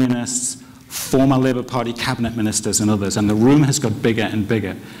trade unionists, former Labour Party cabinet ministers and others, and the room has got bigger and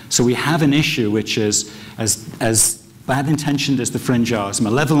bigger. So we have an issue which is, as bad-intentioned as the fringe are, as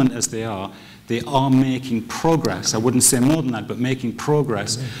malevolent as they are making progress. I wouldn't say more than that, but making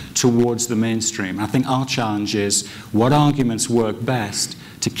progress towards the mainstream. I think our challenge is what arguments work best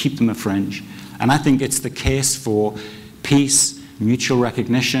to keep them a fringe. And I think it's the case for peace, mutual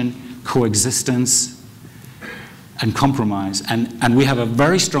recognition, coexistence, and compromise. And we have a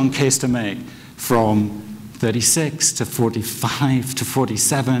very strong case to make from 36 to 45 to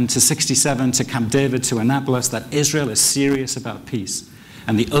 47 to 67 to Camp David to Annapolis that Israel is serious about peace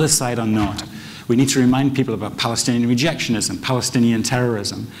and the other side are not. We need to remind people about Palestinian rejectionism, Palestinian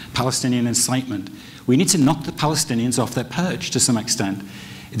terrorism, Palestinian incitement. We need to knock the Palestinians off their perch to some extent.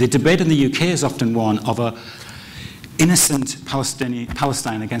 The debate in the UK is often one of a innocent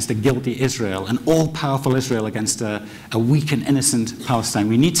Palestine against a guilty Israel, an all-powerful Israel against a weak and innocent Palestine.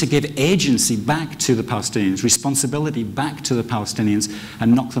 We need to give agency back to the Palestinians, responsibility back to the Palestinians,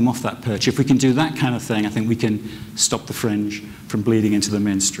 and knock them off that perch. If we can do that kind of thing, I think we can stop the fringe from bleeding into the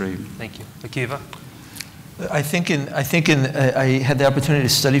mainstream. Thank you. Akiva? I had the opportunity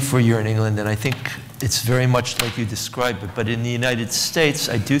to study for a year in England, and I think it's very much like you described it. But in the United States,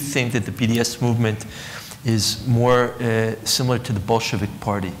 I do think that the BDS movement is more similar to the Bolshevik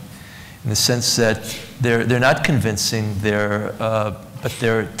Party, in the sense that they're not convincing, but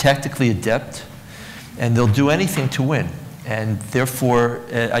they're tactically adept, and they'll do anything to win. And therefore,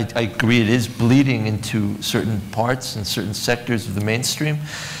 I agree, it is bleeding into certain parts and certain sectors of the mainstream,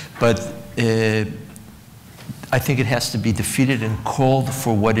 but I think it has to be defeated and called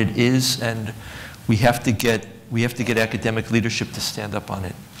for what it is, and we have to get academic leadership to stand up on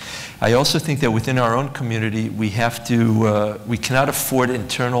it. I also think that within our own community, we cannot afford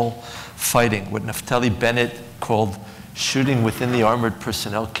internal fighting, what Naftali Bennett called shooting within the armored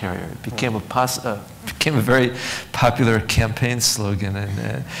personnel carrier. It became a very popular campaign slogan.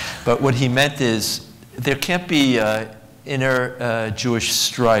 But what he meant is there can't be inner Jewish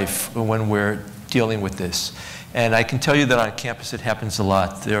strife when we're dealing with this. And I can tell you that on campus it happens a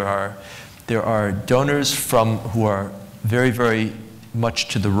lot. There are donors who are very, very much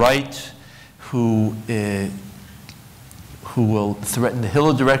to the right, who will threaten the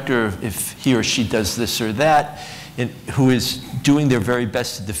Hillel director if he or she does this or that, who is doing their very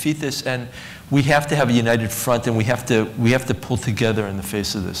best to defeat this. And we have to have a united front, and we have to pull together in the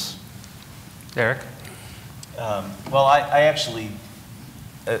face of this. Eric? Well, I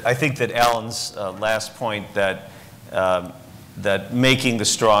think that Alan's last point, that making the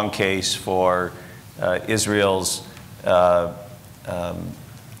strong case for Israel's love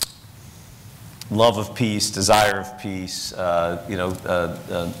of peace, desire of peace,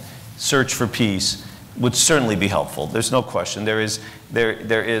 search for peace would certainly be helpful. There's no question. There is an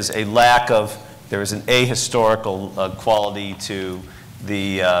ahistorical quality to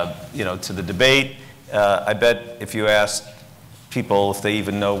the debate. I bet if you asked people if they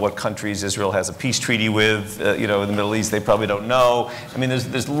even know what countries Israel has a peace treaty with, in the Middle East, they probably don't know. I mean,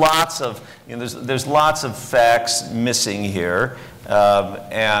 there's lots of facts missing here,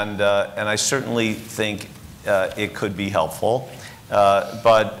 and I certainly think it could be helpful.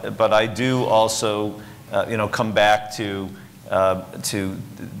 But I do also, come back to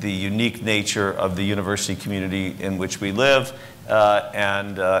the unique nature of the university community in which we live.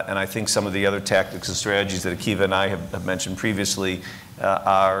 And I think some of the other tactics and strategies that Akiva and I have mentioned previously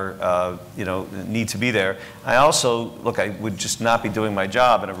need to be there. I also, I would just not be doing my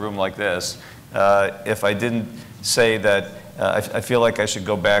job in a room like this if I didn't say that I feel like I should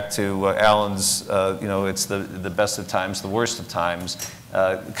go back to Alan's, it's the best of times, the worst of times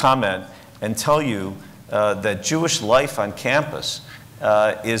comment, and tell you that Jewish life on campus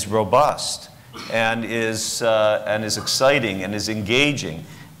is robust. And is exciting and is engaging.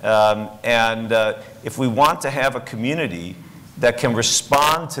 And if we want to have a community that can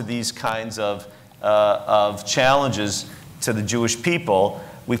respond to these kinds of challenges to the Jewish people,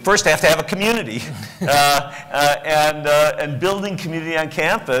 we first have to have a community. And building community on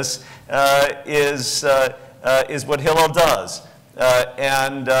campus is what Hillel does.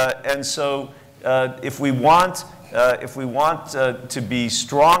 And so if we want to be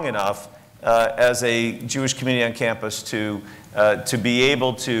strong enough as a Jewish community on campus to be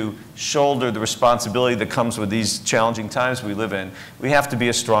able to shoulder the responsibility that comes with these challenging times we live in, we have to be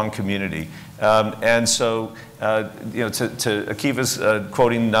a strong community. And so, to Akiva's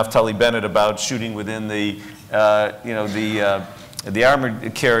quoting Naftali Bennett about shooting within the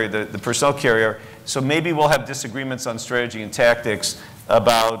armored carrier, the personnel carrier. So maybe we'll have disagreements on strategy and tactics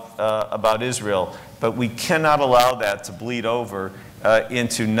about Israel, but we cannot allow that to bleed over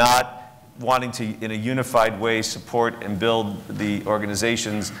into not wanting to, in a unified way, support and build the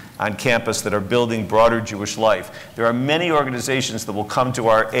organizations on campus that are building broader Jewish life. There are many organizations that will come to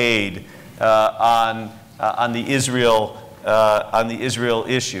our aid on the Israel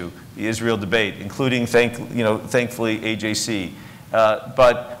issue, the Israel debate, including, thankfully, AJC.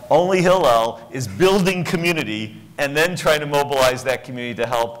 But only Hillel is building community and then trying to mobilize that community to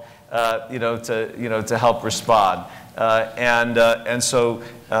help, to help respond. And so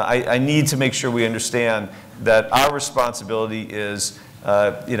I need to make sure we understand that our responsibility is,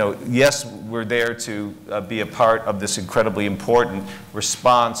 yes, we're there to be a part of this incredibly important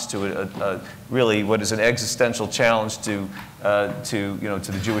response to really what is an existential challenge to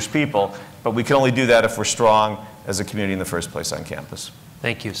the Jewish people, but we can only do that if we're strong as a community in the first place on campus.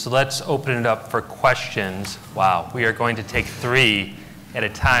 Thank you. So let's open it up for questions. Wow, we are going to take 3 at a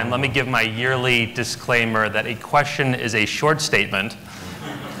time. Let me give my yearly disclaimer that a question is a short statement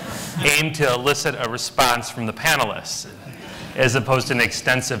aimed to elicit a response from the panelists, as opposed to an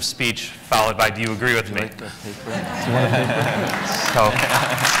extensive speech followed by, do you agree with me? Do you want a paper?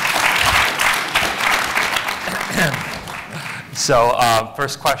 So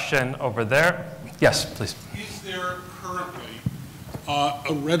first question over there. Yes, please. Is there currently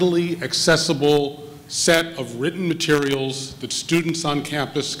a readily accessible set of written materials that students on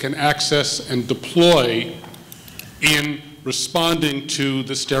campus can access and deploy in responding to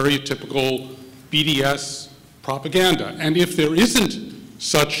the stereotypical BDS propaganda? And if there isn't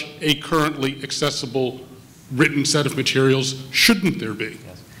such a currently accessible written set of materials, shouldn't there be?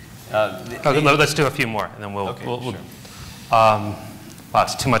 Yes. Let's do a few more, and then we'll. Okay, we'll sure. Wow,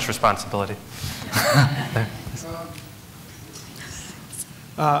 it's too much responsibility.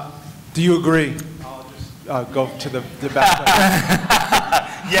 Do you agree? I'll just go to the back.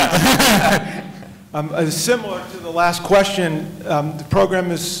 Yes. Similar to the last question, the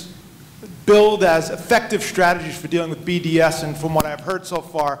program is billed as effective strategies for dealing with BDS, and from what I've heard so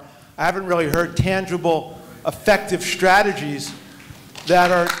far, I haven't really heard tangible, effective strategies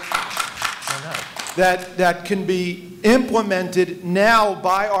that are that can be implemented now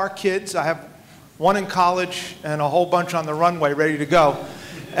by our kids. I have one in college and a whole bunch on the runway ready to go,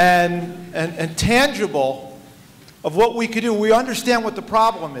 and tangible of what we could do. We understand what the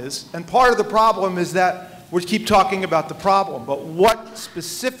problem is, and part of the problem is that we keep talking about the problem, but what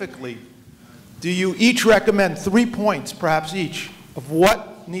specifically do you each recommend, 3 points perhaps each, of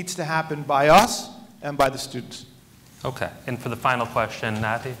what needs to happen by us and by the students? Okay, and for the final question,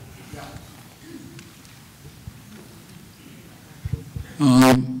 Nati?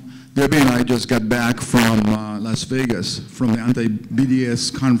 Debbie and I just got back from Las Vegas, from the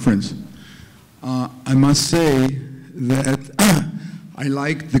anti-BDS conference. I must say that I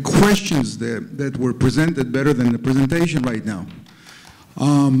like the questions that were presented better than the presentation right now.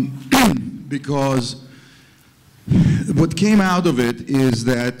 Because what came out of it is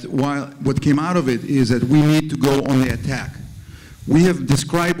that we need to go on the attack. We have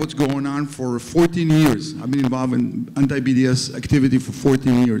described what's going on for 14 years. I've been involved in anti-BDS activity for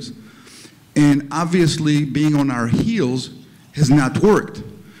 14 years. And obviously, being on our heels has not worked.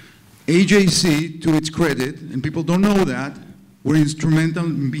 AJC, to its credit, and people don't know that, were instrumental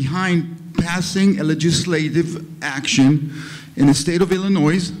behind passing a legislative action in the state of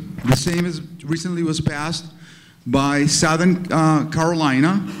Illinois, the same as recently was passed by Southern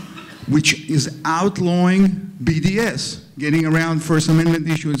Carolina, which is outlawing BDS. Getting around First Amendment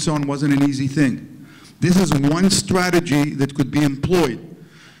issue and so on wasn't an easy thing. This is one strategy that could be employed.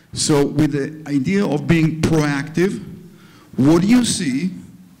 So with the idea of being proactive, what do you see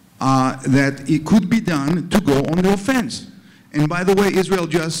that it could be done to go on the offense? And by the way, Israel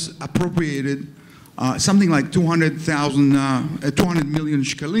just appropriated something like 200 million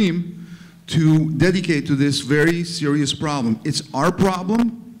shekalim to dedicate to this very serious problem. It's our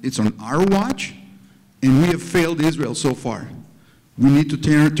problem, it's on our watch, and we have failed Israel so far. We need to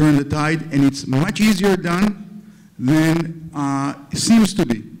turn the tide, and it's much easier done than it seems to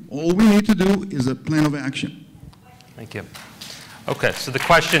be. All we need to do is a plan of action. Thank you. Okay, so the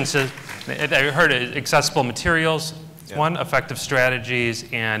question says, I heard accessible materials, one, effective strategies,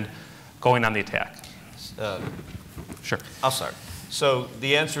 and going on the attack. Sure. I'll start. So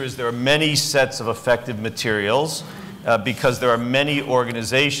the answer is there are many sets of effective materials because there are many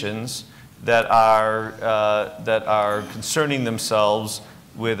organizations that are concerning themselves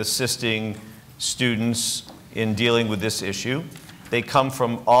with assisting students in dealing with this issue. They come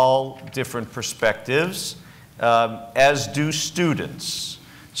from all different perspectives, as do students.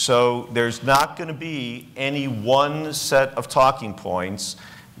 So there's not going to be any one set of talking points,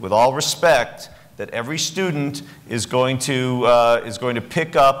 with all respect, that every student is going to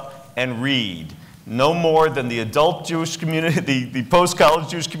pick up and read. No more than the adult Jewish community, the post-college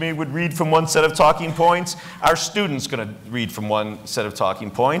Jewish community would read from one set of talking points. Our students going to read from one set of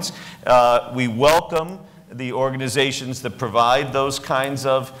talking points. We welcome the organizations that provide those kinds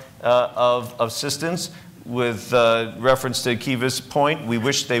of assistance. With reference to Akiva's point, we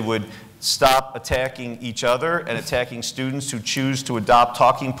wish they would stop attacking each other and attacking students who choose to adopt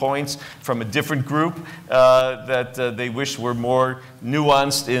talking points from a different group that they wish were more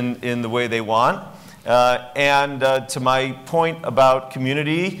nuanced in the way they want. To my point about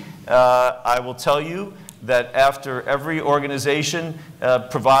community, I will tell you that after every organization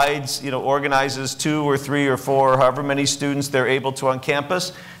provides, organizes 2 or 3 or 4 or however many students they're able to on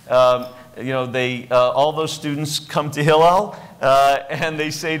campus, all those students come to Hillel and they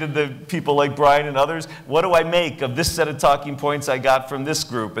say to the people like Brian and others, what do I make of this set of talking points I got from this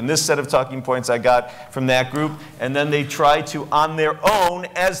group and this set of talking points I got from that group? And then they try to, on their own,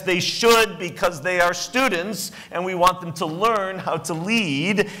 as they should because they are students and we want them to learn how to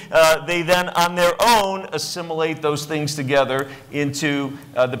lead, they then on their own assimilate those things together into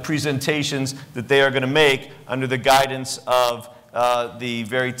the presentations that they are going to make under the guidance of the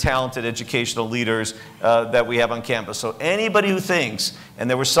very talented educational leaders that we have on campus. So anybody who thinks, and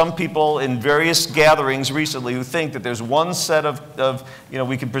there were some people in various gatherings recently who think that there's one set of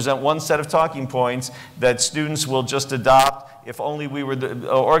we can present one set of talking points that students will just adopt if only we were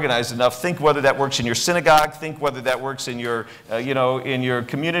organized enough. Think whether that works in your synagogue, think whether that works in your, in your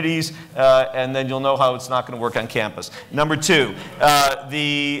communities, and then you'll know how it's not going to work on campus. Number two,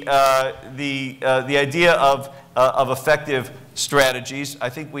 the idea of effective strategies. I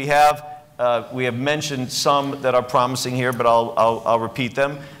think we have mentioned some that are promising here, but I'll repeat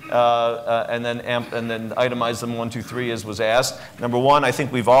them and then itemize them 1, 2, 3 as was asked. Number one, I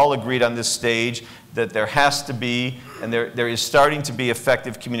think we've all agreed on this stage that there has to be, and there is starting to be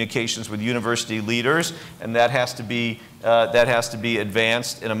effective communications with university leaders, and that has to be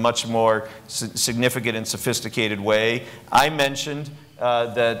advanced in a much more significant and sophisticated way. I mentioned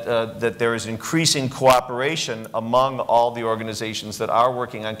that there is increasing cooperation among all the organizations that are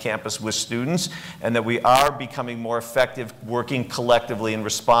working on campus with students, and that we are becoming more effective working collectively and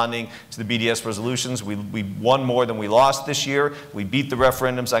responding to the BDS resolutions. We won more than we lost this year. We beat the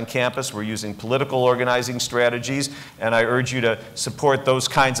referendums on campus. We're using political organizing strategies, and I urge you to support those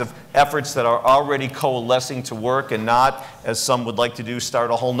kinds of efforts that are already coalescing to work, and not, as some would like to do, start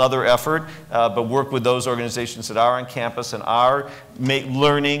a whole nother effort, but work with those organizations that are on campus and are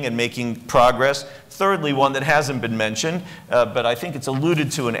learning and making progress. Thirdly, one that hasn't been mentioned, but I think it's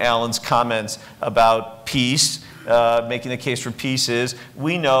alluded to in Alan's comments about peace, making the case for peace, is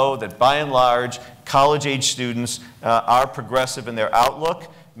we know that by and large, college-age students are progressive in their outlook.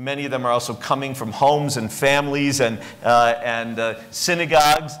 Many of them are also coming from homes and families and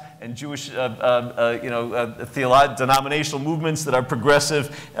synagogues and Jewish, denominational movements that are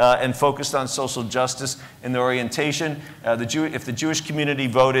progressive and focused on social justice in their orientation. If the Jewish community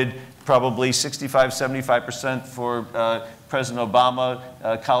voted probably 65, 75% for President Obama,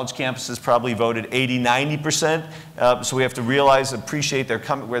 college campuses probably voted 80, 90%. So we have to realize, appreciate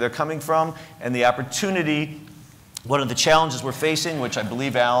where they're coming from, and the opportunity. One of the challenges we're facing, which I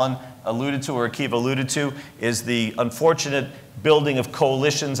believe Alan alluded to or Akiva alluded to, is the unfortunate building of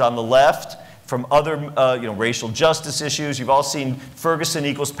coalitions on the left from other racial justice issues. You've all seen Ferguson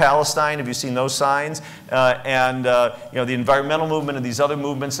equals Palestine. Have you seen those signs? The environmental movement and these other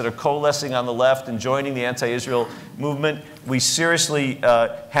movements that are coalescing on the left and joining the anti-Israel movement. We seriously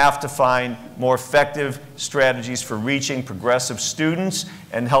have to find more effective strategies for reaching progressive students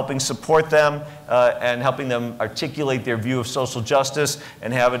and helping support them and helping them articulate their view of social justice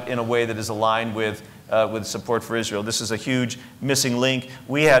and have it in a way that is aligned with support for Israel. This is a huge missing link.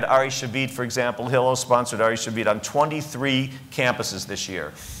 We had Ari Shavit, for example. Hillel sponsored Ari Shavit on 23 campuses this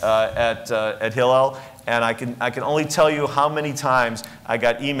year at Hillel. And I can only tell you how many times I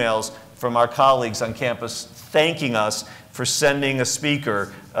got emails from our colleagues on campus thanking us for sending a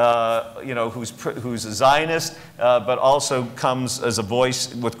speaker who's a Zionist, but also comes as a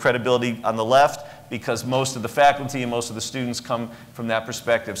voice with credibility on the left, because most of the faculty and most of the students come from that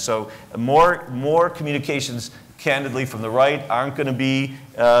perspective. So more communications, candidly, from the right aren't going to be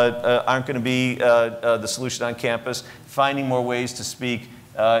the solution on campus. Finding more ways to speak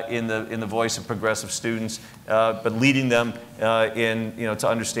in the voice of progressive students, but leading them to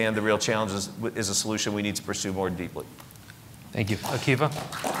understand the real challenges is a solution we need to pursue more deeply. Thank you. Akiva?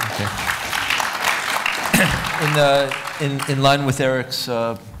 Okay. In line with Eric's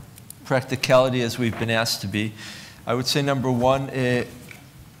practicality, as we've been asked to be, I would say number one,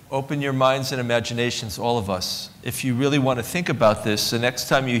 open your minds and imaginations, all of us. If you really want to think about this, the next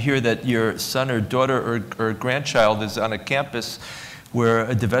time you hear that your son or daughter or grandchild is on a campus where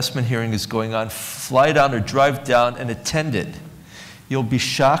a divestment hearing is going on, fly down or drive down and attend it. You'll be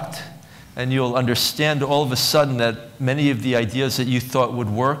shocked, and you'll understand all of a sudden that many of the ideas that you thought would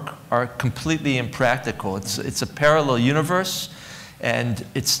work are completely impractical. It's a parallel universe, and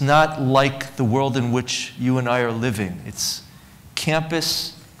it's not like the world in which you and I are living. It's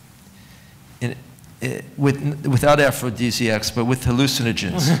campus without aphrodisiacs, but with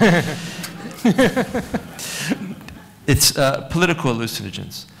hallucinogens. It's political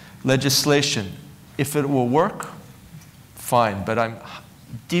hallucinogens. Legislation, if it will work, fine, but I'm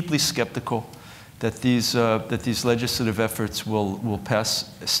deeply skeptical that these legislative efforts will pass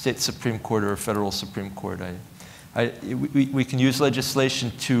a state Supreme Court or a federal Supreme Court. We can use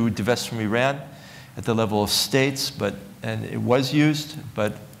legislation to divest from Iran at the level of states, and it was used,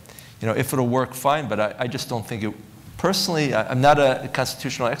 but if it'll work, fine, but I just don't think it. Personally, I'm not a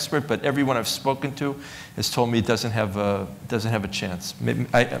constitutional expert, but everyone I've spoken to has told me it doesn't have a chance.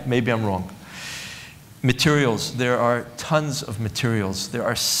 Maybe I'm wrong. Materials, there are tons of materials. There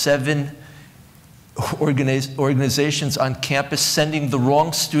are 7 organizations on campus sending the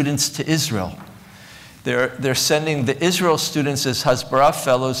wrong students to Israel. They're sending the Israel students as Hasbara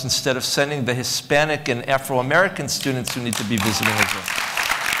fellows instead of sending the Hispanic and Afro-American students who need to be visiting Israel.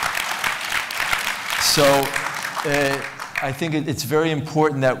 So I think it's very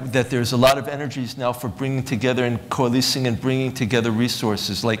important that there's a lot of energies now for bringing together and coalescing and bringing together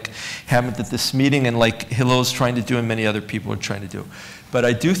resources like Hammond at this meeting and like Hillel is trying to do and many other people are trying to do. But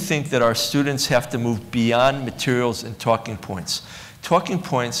I do think that our students have to move beyond materials and talking points. Talking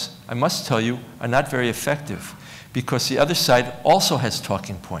points, I must tell you, are not very effective because the other side also has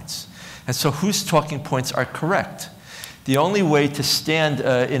talking points. And so whose talking points are correct? The only way to stand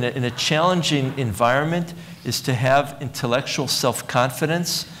in a challenging environment is to have intellectual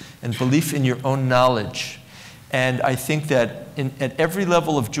self-confidence and belief in your own knowledge. And I think that at every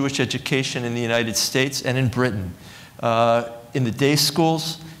level of Jewish education in the United States and in Britain, in the day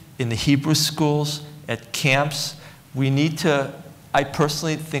schools, in the Hebrew schools, at camps, we need to, I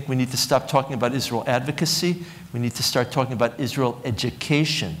personally think we need to stop talking about Israel advocacy. We need to start talking about Israel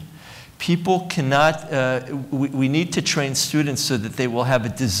education. People cannot, we need to train students so that they will have a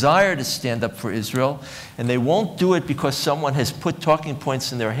desire to stand up for Israel, and they won't do it because someone has put talking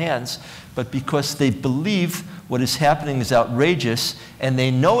points in their hands, but because they believe what is happening is outrageous, and they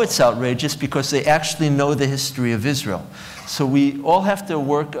know it's outrageous because they actually know the history of Israel. So we all have to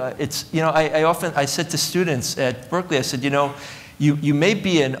work, I said to students at Berkeley, I said, you may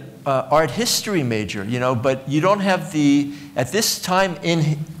be an art history major, but you don't have at this time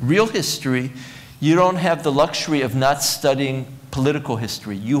in real history, you don't have the luxury of not studying political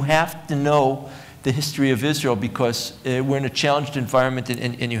history. You have to know the history of Israel because we're in a challenged environment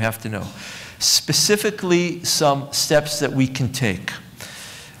and you have to know. Specifically, some steps that we can take.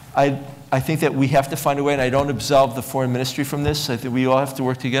 I think that we have to find a way, and I don't absolve the foreign ministry from this. I think we all have to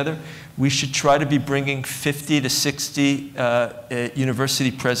work together. We should try to be bringing 50 to 60 university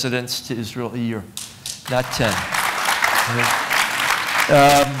presidents to Israel a year, not 10.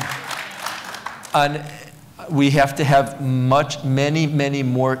 We have to have many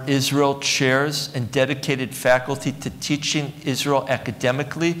more Israel chairs and dedicated faculty to teaching Israel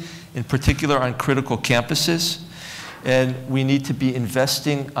academically, in particular on critical campuses. And we need to be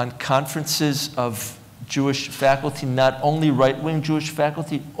investing on conferences of Jewish faculty, not only right-wing Jewish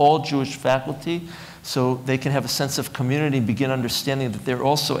faculty, all Jewish faculty, so they can have a sense of community and begin understanding that they're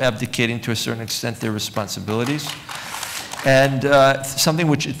also abdicating to a certain extent their responsibilities. And something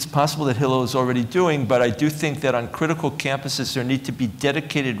which it's possible that Hillel is already doing, but I do think that on critical campuses there need to be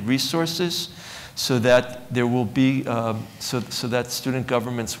dedicated resources so that there will be, so that student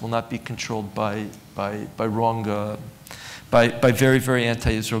governments will not be controlled by very, very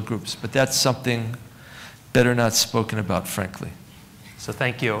anti-Israel groups. But that's something better not spoken about, frankly. So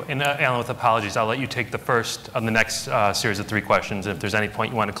thank you. And Alan, with apologies, I'll let you take the first on the next series of 3 questions. If there's any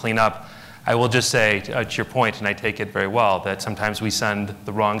point you want to clean up, I will just say to your point, and I take it very well, that sometimes we send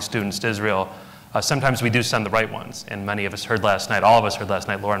the wrong students to Israel. Sometimes we do send the right ones. And many of us heard last night, all of us heard last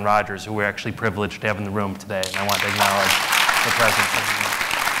night, Lauren Rogers, who we're actually privileged to have in the room today. And I want to acknowledge the presence of you.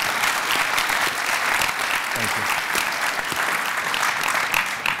 Thank you.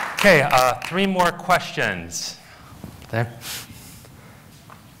 Okay, 3 more questions. There.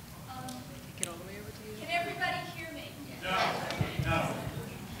 Can everybody hear me? No.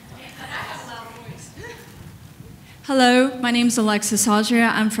 Hello, my name is Alexis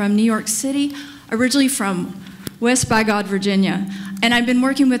Audria. I'm from New York City, originally from West Bygod, Virginia. And I've been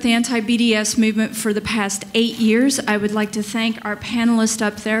working with the anti-BDS movement for the past 8 years. I would like to thank our panelists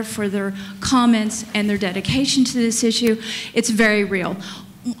up there for their comments and their dedication to this issue. It's very real.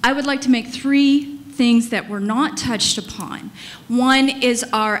 I would like to make 3 things that were not touched upon. One is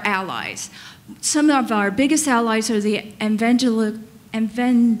our allies. Some of our biggest allies are the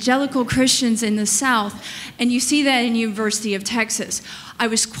evangelical Christians in the South, and you see that in University of Texas. I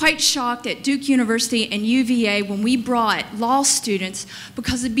was quite shocked at Duke University and UVA when we brought law students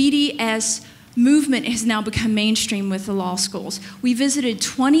because the BDS movement has now become mainstream with the law schools. We visited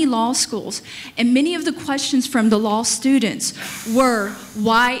 20 law schools, and many of the questions from the law students were,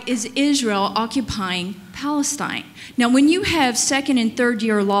 why is Israel occupying Palestine? Now, when you have 2nd and 3rd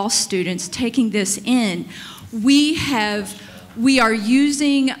year law students taking this in, we are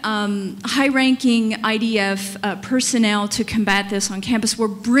using high-ranking IDF personnel to combat this on campus. We're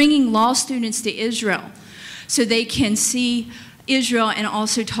bringing law students to Israel so they can see Israel and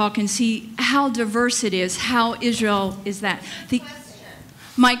also talk and see how diverse it is, how Israel is that.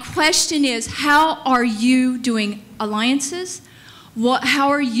 My question is, how are you doing alliances? How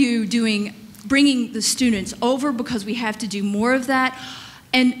are you doing bringing the students over, because we have to do more of that?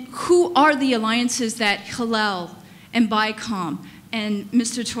 And who are the alliances that Hillel and BICOM and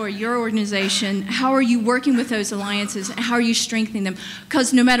Mr. Torre, your organization, how are you working with those alliances and how are you strengthening them?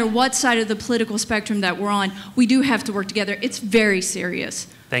 Because no matter what side of the political spectrum that we're on, we do have to work together. It's very serious.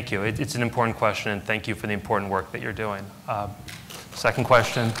 Thank you. It's an important question, and thank you for the important work that you're doing. Second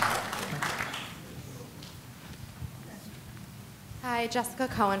question. Hi, Jessica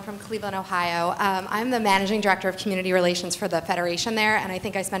Cohen from Cleveland, Ohio. I'm the Managing Director of Community Relations for the Federation there, and I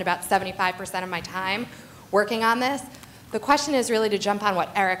think I spend about 75% of my time working on this. The question is really to jump on what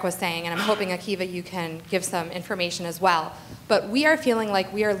Eric was saying, and I'm hoping, Akiva, you can give some information as well. But we are feeling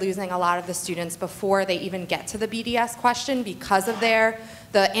like we are losing a lot of the students before they even get to the BDS question because of the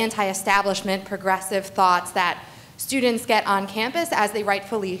anti-establishment progressive thoughts that students get on campus, as they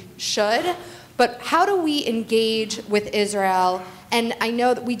rightfully should. But how do we engage with Israel? And I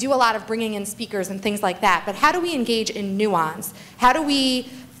know that we do a lot of bringing in speakers and things like that, but how do we engage in nuance? How do we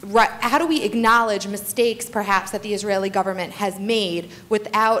acknowledge mistakes, perhaps, that the Israeli government has made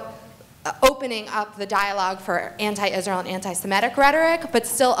without opening up the dialogue for anti-Israel and anti-Semitic rhetoric, but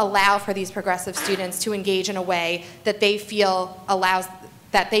still allow for these progressive students to engage in a way that they feel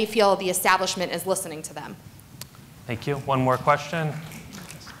the establishment is listening to them? Thank you. One more question.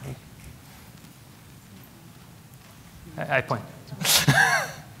 I point.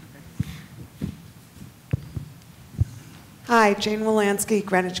 Hi, Jane Wolanski,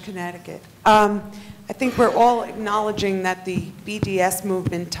 Greenwich, Connecticut. I think we're all acknowledging that the BDS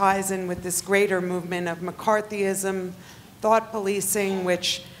movement ties in with this greater movement of McCarthyism, thought policing,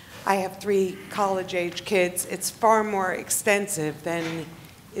 which I have 3 college-age kids. It's far more extensive than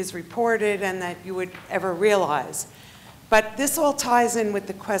is reported and that you would ever realize. But this all ties in with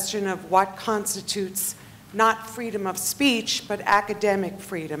the question of what constitutes not freedom of speech, but academic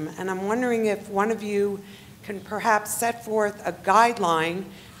freedom. And I'm wondering if one of you can perhaps set forth a guideline,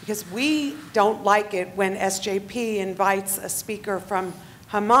 because we don't like it when SJP invites a speaker from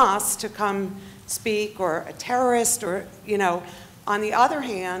Hamas to come speak, or a terrorist, or, you know. On the other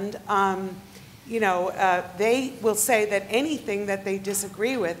hand, they will say that anything that they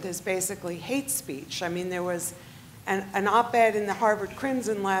disagree with is basically hate speech. I mean, there was an op-ed in the Harvard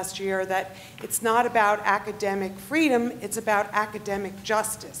Crimson last year that it's not about academic freedom, it's about academic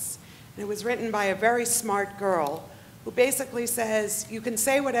justice. And it was written by a very smart girl who basically says, you can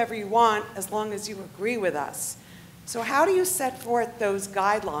say whatever you want as long as you agree with us. So how do you set forth those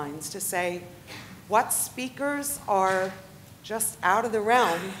guidelines to say what speakers are just out of the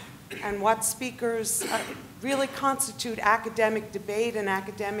realm and what speakers really constitute academic debate and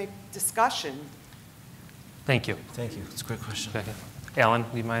academic discussion? Thank you. Thank you. It's a great question. Okay. Alan,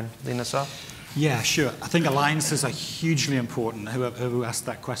 do you mind leading us off? Yeah, sure. I think alliances are hugely important. Who asked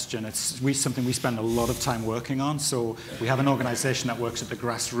that question? It's something we spend a lot of time working on. So we have an organization that works at the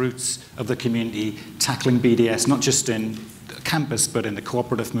grassroots of the community, tackling BDS, not just in campus, but in the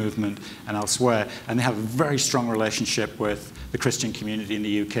cooperative movement and elsewhere. And they have a very strong relationship with the Christian community in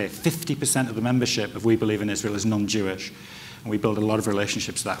the UK. 50% of the membership of We Believe in Israel is non-Jewish. And we build a lot of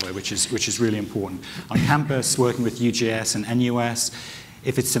relationships that way, which is really important. On campus, working with UJS and NUS.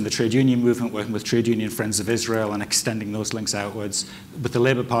 If it's in the trade union movement, working with Trade Union Friends of Israel and extending those links outwards, with the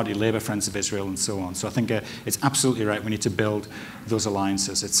Labour Party, Labour Friends of Israel, and so on. So I think it's absolutely right. We need to build those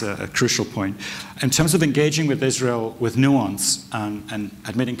alliances. It's a crucial point. In terms of engaging with Israel with nuance and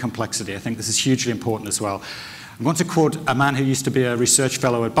admitting complexity, I think this is hugely important as well. I'm going to quote a man who used to be a research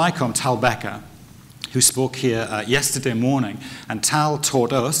fellow at BICOM, Tal Becker, who spoke here yesterday morning. And Tal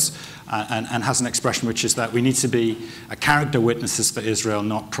taught us and has an expression which is that we need to be character witnesses for Israel,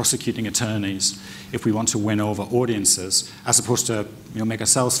 not prosecuting attorneys, if we want to win over audiences, as opposed to make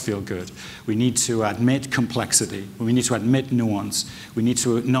ourselves feel good. We need to admit complexity. We need to admit nuance. We need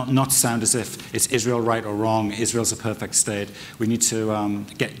to not sound as if it's Israel right or wrong, Israel's a perfect state. We need to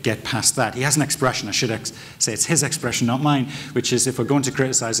get past that. He has an expression, I should say it's his expression, not mine, which is if we're going to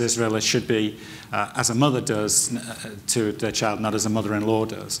criticize Israel, it should be as a mother does to their child, not as a mother-in-law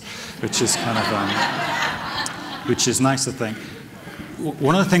does, which is kind of, which is nice, I think.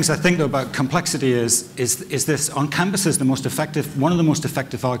 One of the things I think though about complexity is this: on campuses, one of the most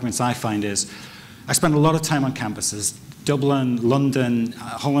effective arguments I find is, I spend a lot of time on campuses, Dublin, London,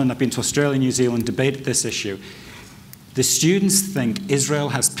 Holland. I've been to Australia, New Zealand, debated this issue. The students think Israel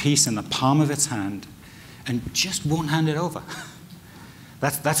has peace in the palm of its hand, and just won't hand it over.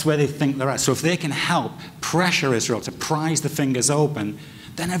 That's where they think they're at. So if they can help pressure Israel to prise the fingers open,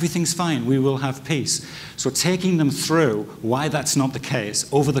 then everything's fine. We will have peace. So taking them through why that's not the case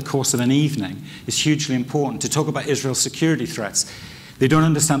over the course of an evening is hugely important. To talk about Israel's security threats, They don't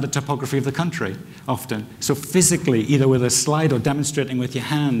understand the topography of the country, often. So physically, either with a slide or demonstrating with your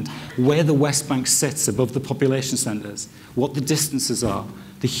hand, where the West Bank sits above the population centers, what the distances are,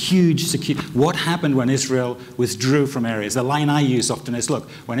 the huge security. What happened when Israel withdrew from areas? The line I use often is, look,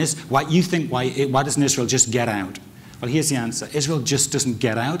 why doesn't Israel just get out? Well, here's the answer. Israel just doesn't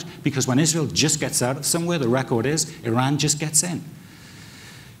get out, because when Israel just gets out of somewhere, the record is Iran just gets in.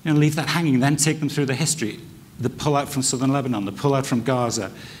 You know, leave that hanging, then take them through the history. The pullout from southern Lebanon, the pullout from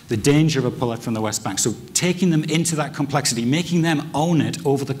Gaza, the danger of a pullout from the West Bank. So taking them into that complexity, making them own it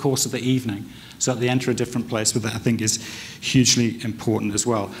over the course of the evening so that they enter a different place, but that I think is hugely important as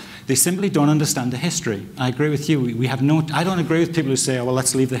well. They simply don't understand the history. I agree with you. I don't agree with people who say, oh, well,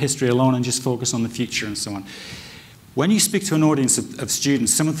 let's leave the history alone and just focus on the future and so on. When you speak to an audience of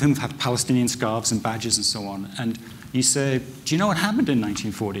students, some of whom have Palestinian scarves and badges and so on, and you say, do you know what happened in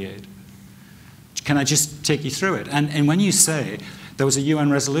 1948? Can I just take you through it? And when you say there was a UN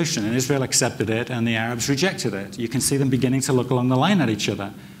resolution and Israel accepted it and the Arabs rejected it, you can see them beginning to look along the line at each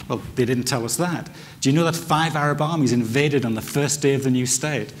other. Well, they didn't tell us that. Do you know that 5 Arab armies invaded on the first day of the new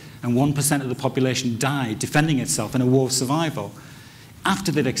state and 1% of the population died defending itself in a war of survival?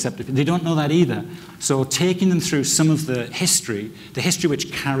 After they'd accepted it. They don't know that either. So taking them through some of the history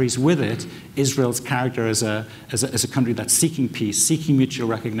which carries with it Israel's character as a country that's seeking peace, seeking mutual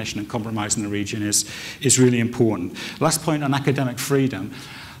recognition and compromise in the region is really important. Last point on academic freedom.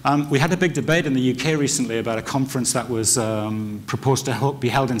 We had a big debate in the UK recently about a conference that was proposed to be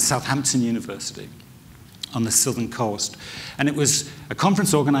held in Southampton University on the southern coast. And it was a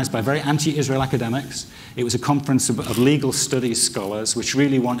conference organized by very anti-Israel academics. It was a conference of legal studies scholars which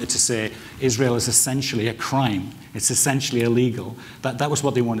really wanted to say Israel is essentially a crime. It's essentially illegal. That was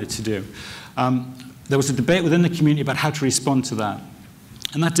what they wanted to do. There was a debate within the community about how to respond to that.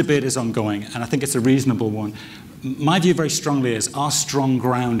 And that debate is ongoing, and I think it's a reasonable one. My view very strongly is our strong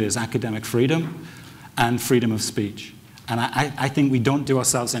ground is academic freedom and freedom of speech. And I think we don't do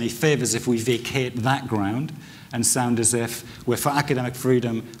ourselves any favors if we vacate that ground and sound as if we're for academic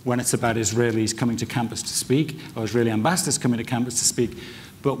freedom when it's about Israelis coming to campus to speak, or Israeli ambassadors coming to campus to speak,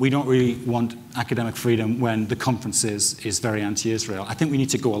 but we don't really want academic freedom when the conference is very anti-Israel. I think we need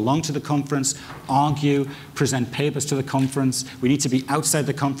to go along to the conference, argue, present papers to the conference. We need to be outside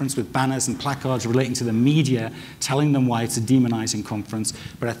the conference with banners and placards relating to the media, telling them why it's a demonizing conference.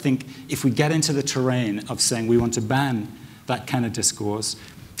 But I think if we get into the terrain of saying we want to ban that kind of discourse,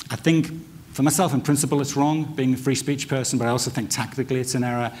 I think for myself, in principle, it's wrong, being a free speech person, but I also think tactically it's an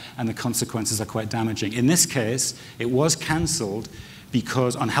error, and the consequences are quite damaging. In this case, it was cancelled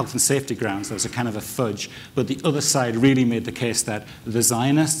because on health and safety grounds, there was a kind of a fudge, but the other side really made the case that the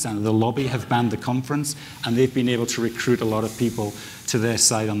Zionists and the lobby have banned the conference, and they've been able to recruit a lot of people to their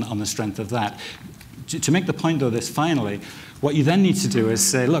side on the strength of that. To make the point, though, this finally, what you then need to do is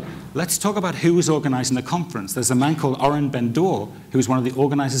say, look, let's talk about who was organizing the conference. There's a man called Oren Ben-Dor, who's one of the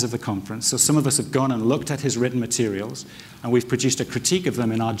organizers of the conference. So some of us have gone and looked at his written materials, and we've produced a critique of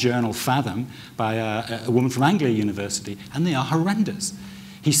them in our journal, Fathom, by a woman from Anglia University, and they are horrendous.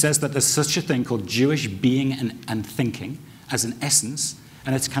 He says that there's such a thing called Jewish being and thinking as an essence,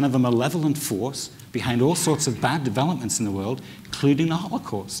 and it's kind of a malevolent force behind all sorts of bad developments in the world, including the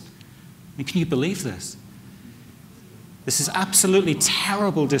Holocaust. I mean, can you believe this? This is absolutely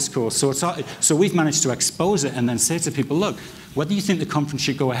terrible discourse. So we've managed to expose it and then say to people, look, whether you think the conference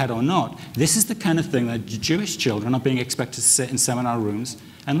should go ahead or not, this is the kind of thing that Jewish children are being expected to sit in seminar rooms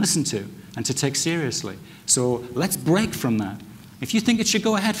and listen to and to take seriously. So let's break from that. If you think it should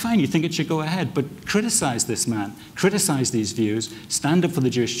go ahead, fine, you think it should go ahead, but criticize this man, criticize these views, stand up for the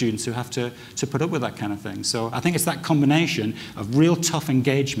Jewish students who have to put up with that kind of thing. So I think it's that combination of real tough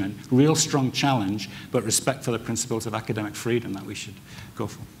engagement, real strong challenge, but respect for the principles of academic freedom that we should go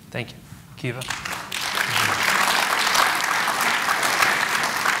for. Thank you. Akiva?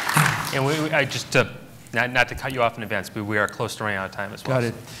 And I just, not to cut you off in advance, but we are close to running out of time as well. Got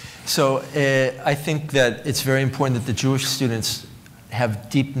it. So I think that it's very important that the Jewish students have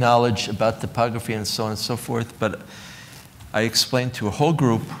deep knowledge about topography and so on and so forth, but I explained to a whole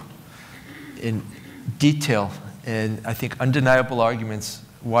group in detail, and I think undeniable arguments,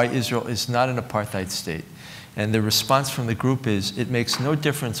 why Israel is not an apartheid state. And the response from the group is, it makes no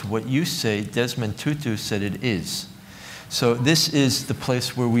difference what you say, Desmond Tutu said it is. So this is the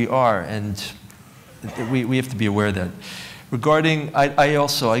place where we are, and we have to be aware of that. Regarding, I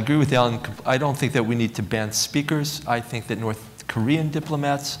agree with Alan, I don't think that we need to ban speakers. I think that North Korean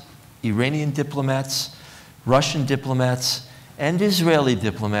diplomats, Iranian diplomats, Russian diplomats, and Israeli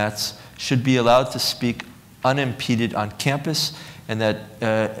diplomats should be allowed to speak unimpeded on campus.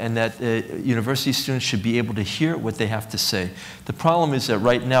 and that university students should be able to hear what they have to say. The problem is that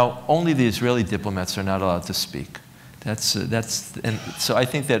right now, only the Israeli diplomats are not allowed to speak. And so I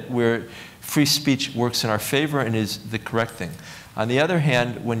think that where free speech works in our favor and is the correct thing. On the other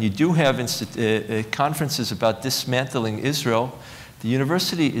hand, when you do have conferences about dismantling Israel, the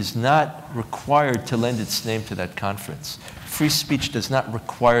university is not required to lend its name to that conference. Free speech does not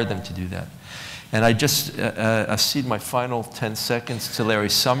require them to do that. And I just cede my final 10 seconds to Larry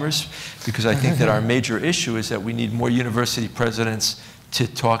Summers, because I think that our major issue is that we need more university presidents to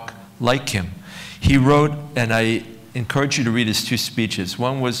talk like him. He wrote, and I encourage you to read his 2 speeches.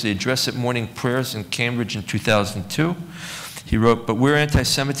 One was the address at morning prayers in Cambridge in 2002. He wrote, "But where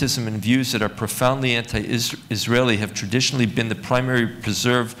anti-Semitism and views that are profoundly anti-Israeli have traditionally been the primary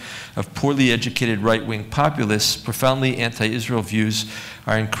preserve of poorly educated right-wing populists, profoundly anti-Israel views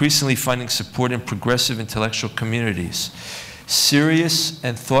are increasingly finding support in progressive intellectual communities. Serious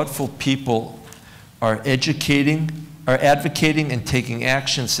and thoughtful people are advocating and taking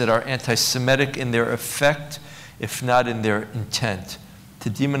actions that are anti-Semitic in their effect, if not in their intent. To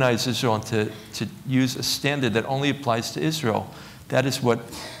demonize Israel and to use a standard that only applies to Israel, that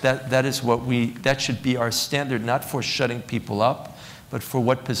should be our standard, not for shutting people up, but for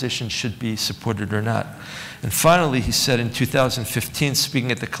what positions should be supported or not." And finally, he said in 2015,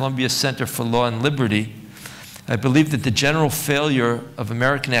 speaking at the Columbia Center for Law and Liberty, "I believe that the general failure of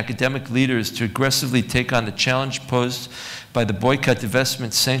American academic leaders to aggressively take on the challenge posed by the boycott,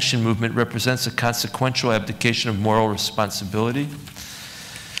 divestment, sanction movement represents a consequential abdication of moral responsibility.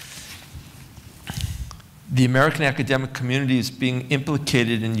 The American academic community is being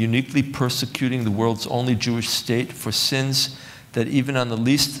implicated in uniquely persecuting the world's only Jewish state for sins that even on the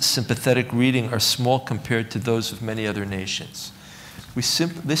least sympathetic reading are small compared to those of many other nations."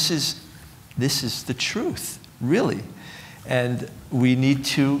 This is the truth, really. And we need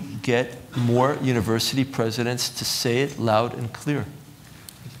to get more university presidents to say it loud and clear.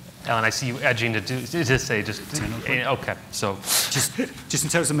 Ellen, I see you edging to say just, okay, so. Just in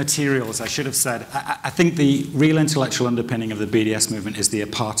terms of materials, I should have said, I think the real intellectual underpinning of the BDS movement is the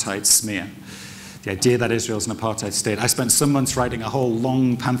apartheid smear. The idea that Israel is an apartheid state. I spent some months writing a whole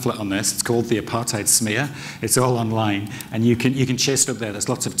long pamphlet on this. It's called The Apartheid Smear. It's all online, and you can chase it up there. There's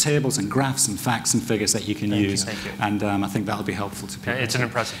lots of tables and graphs and facts and figures that you can use. Thank you. And I think that'll be helpful to people. It's an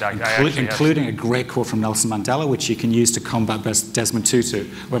impressive document. Including a great quote from Nelson Mandela, which you can use to combat Desmond Tutu,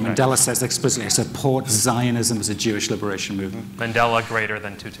 where Mandela says explicitly, "I support Zionism as a Jewish liberation movement." Mandela greater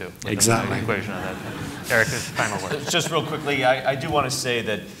than Tutu. Exactly. The equation on that. Eric, final word. Just real quickly, I do want to say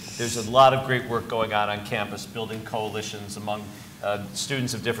that there's a lot of great work going on campus, building coalitions among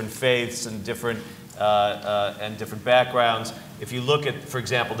students of different faiths and different backgrounds. If you look at, for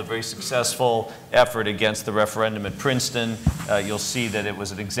example, the very successful effort against the referendum at Princeton, you'll see that it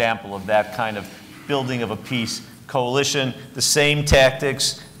was an example of that kind of building of a peace coalition. The same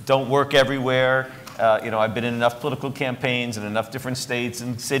tactics don't work everywhere. I've been in enough political campaigns in enough different states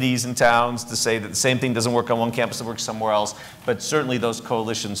and cities and towns to say that the same thing doesn't work on one campus, it works somewhere else. But certainly those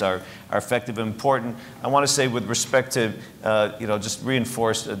coalitions are effective and important. I want to say with respect to, just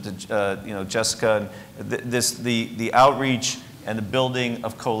reinforce, Jessica, the outreach and the building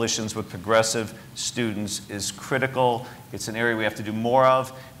of coalitions with progressive students is critical. It's an area we have to do more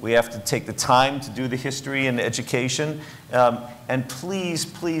of. We have to take the time to do the history and education. And please,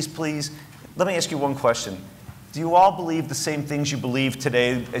 please, please, let me ask you one question. Do you all believe the same things you believe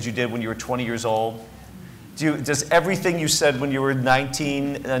today as you did when you were 20 years old? Does everything you said when you were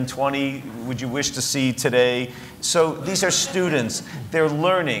 19 and 20, would you wish to see today? So these are students. They're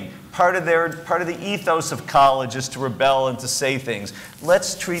learning. Part of the ethos of college is to rebel and to say things.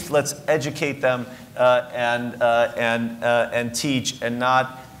 Let's educate them and teach and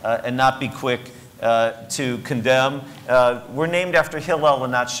not be quick to condemn. We're named after Hillel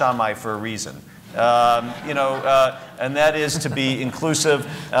and not Shammai for a reason. And that is to be inclusive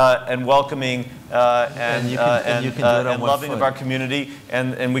and welcoming and loving of our community,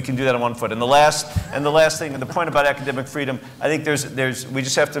 and we can do that on one foot. And the last thing, the point about academic freedom, I think we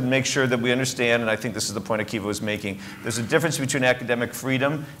just have to make sure that we understand, and I think this is the point Akiva was making. There's a difference between academic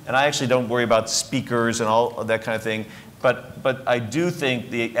freedom, and I actually don't worry about speakers and all of that kind of thing, but I do think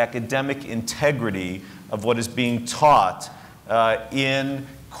the academic integrity of what is being taught in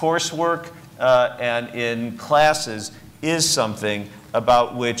coursework and in classes is something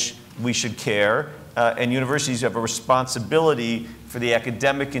about which we should care, and universities have a responsibility for the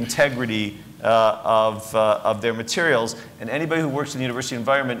academic integrity of their materials. And anybody who works in the university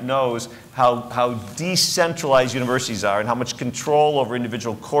environment knows how decentralized universities are and how much control over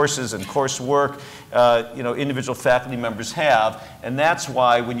individual courses and coursework individual faculty members have. And that's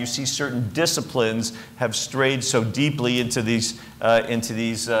why when you see certain disciplines have strayed so deeply into these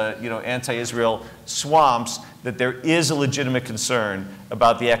anti-Israel swamps, that there is a legitimate concern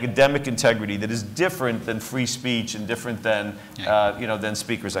about the academic integrity that is different than free speech and different than, than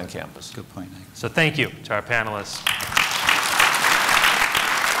speakers on campus. Good point, Nick. So thank you to our panelists.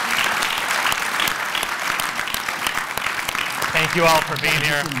 Thank you all for being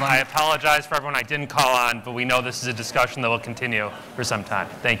here. I apologize for everyone I didn't call on, but we know this is a discussion that will continue for some time.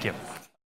 Thank you.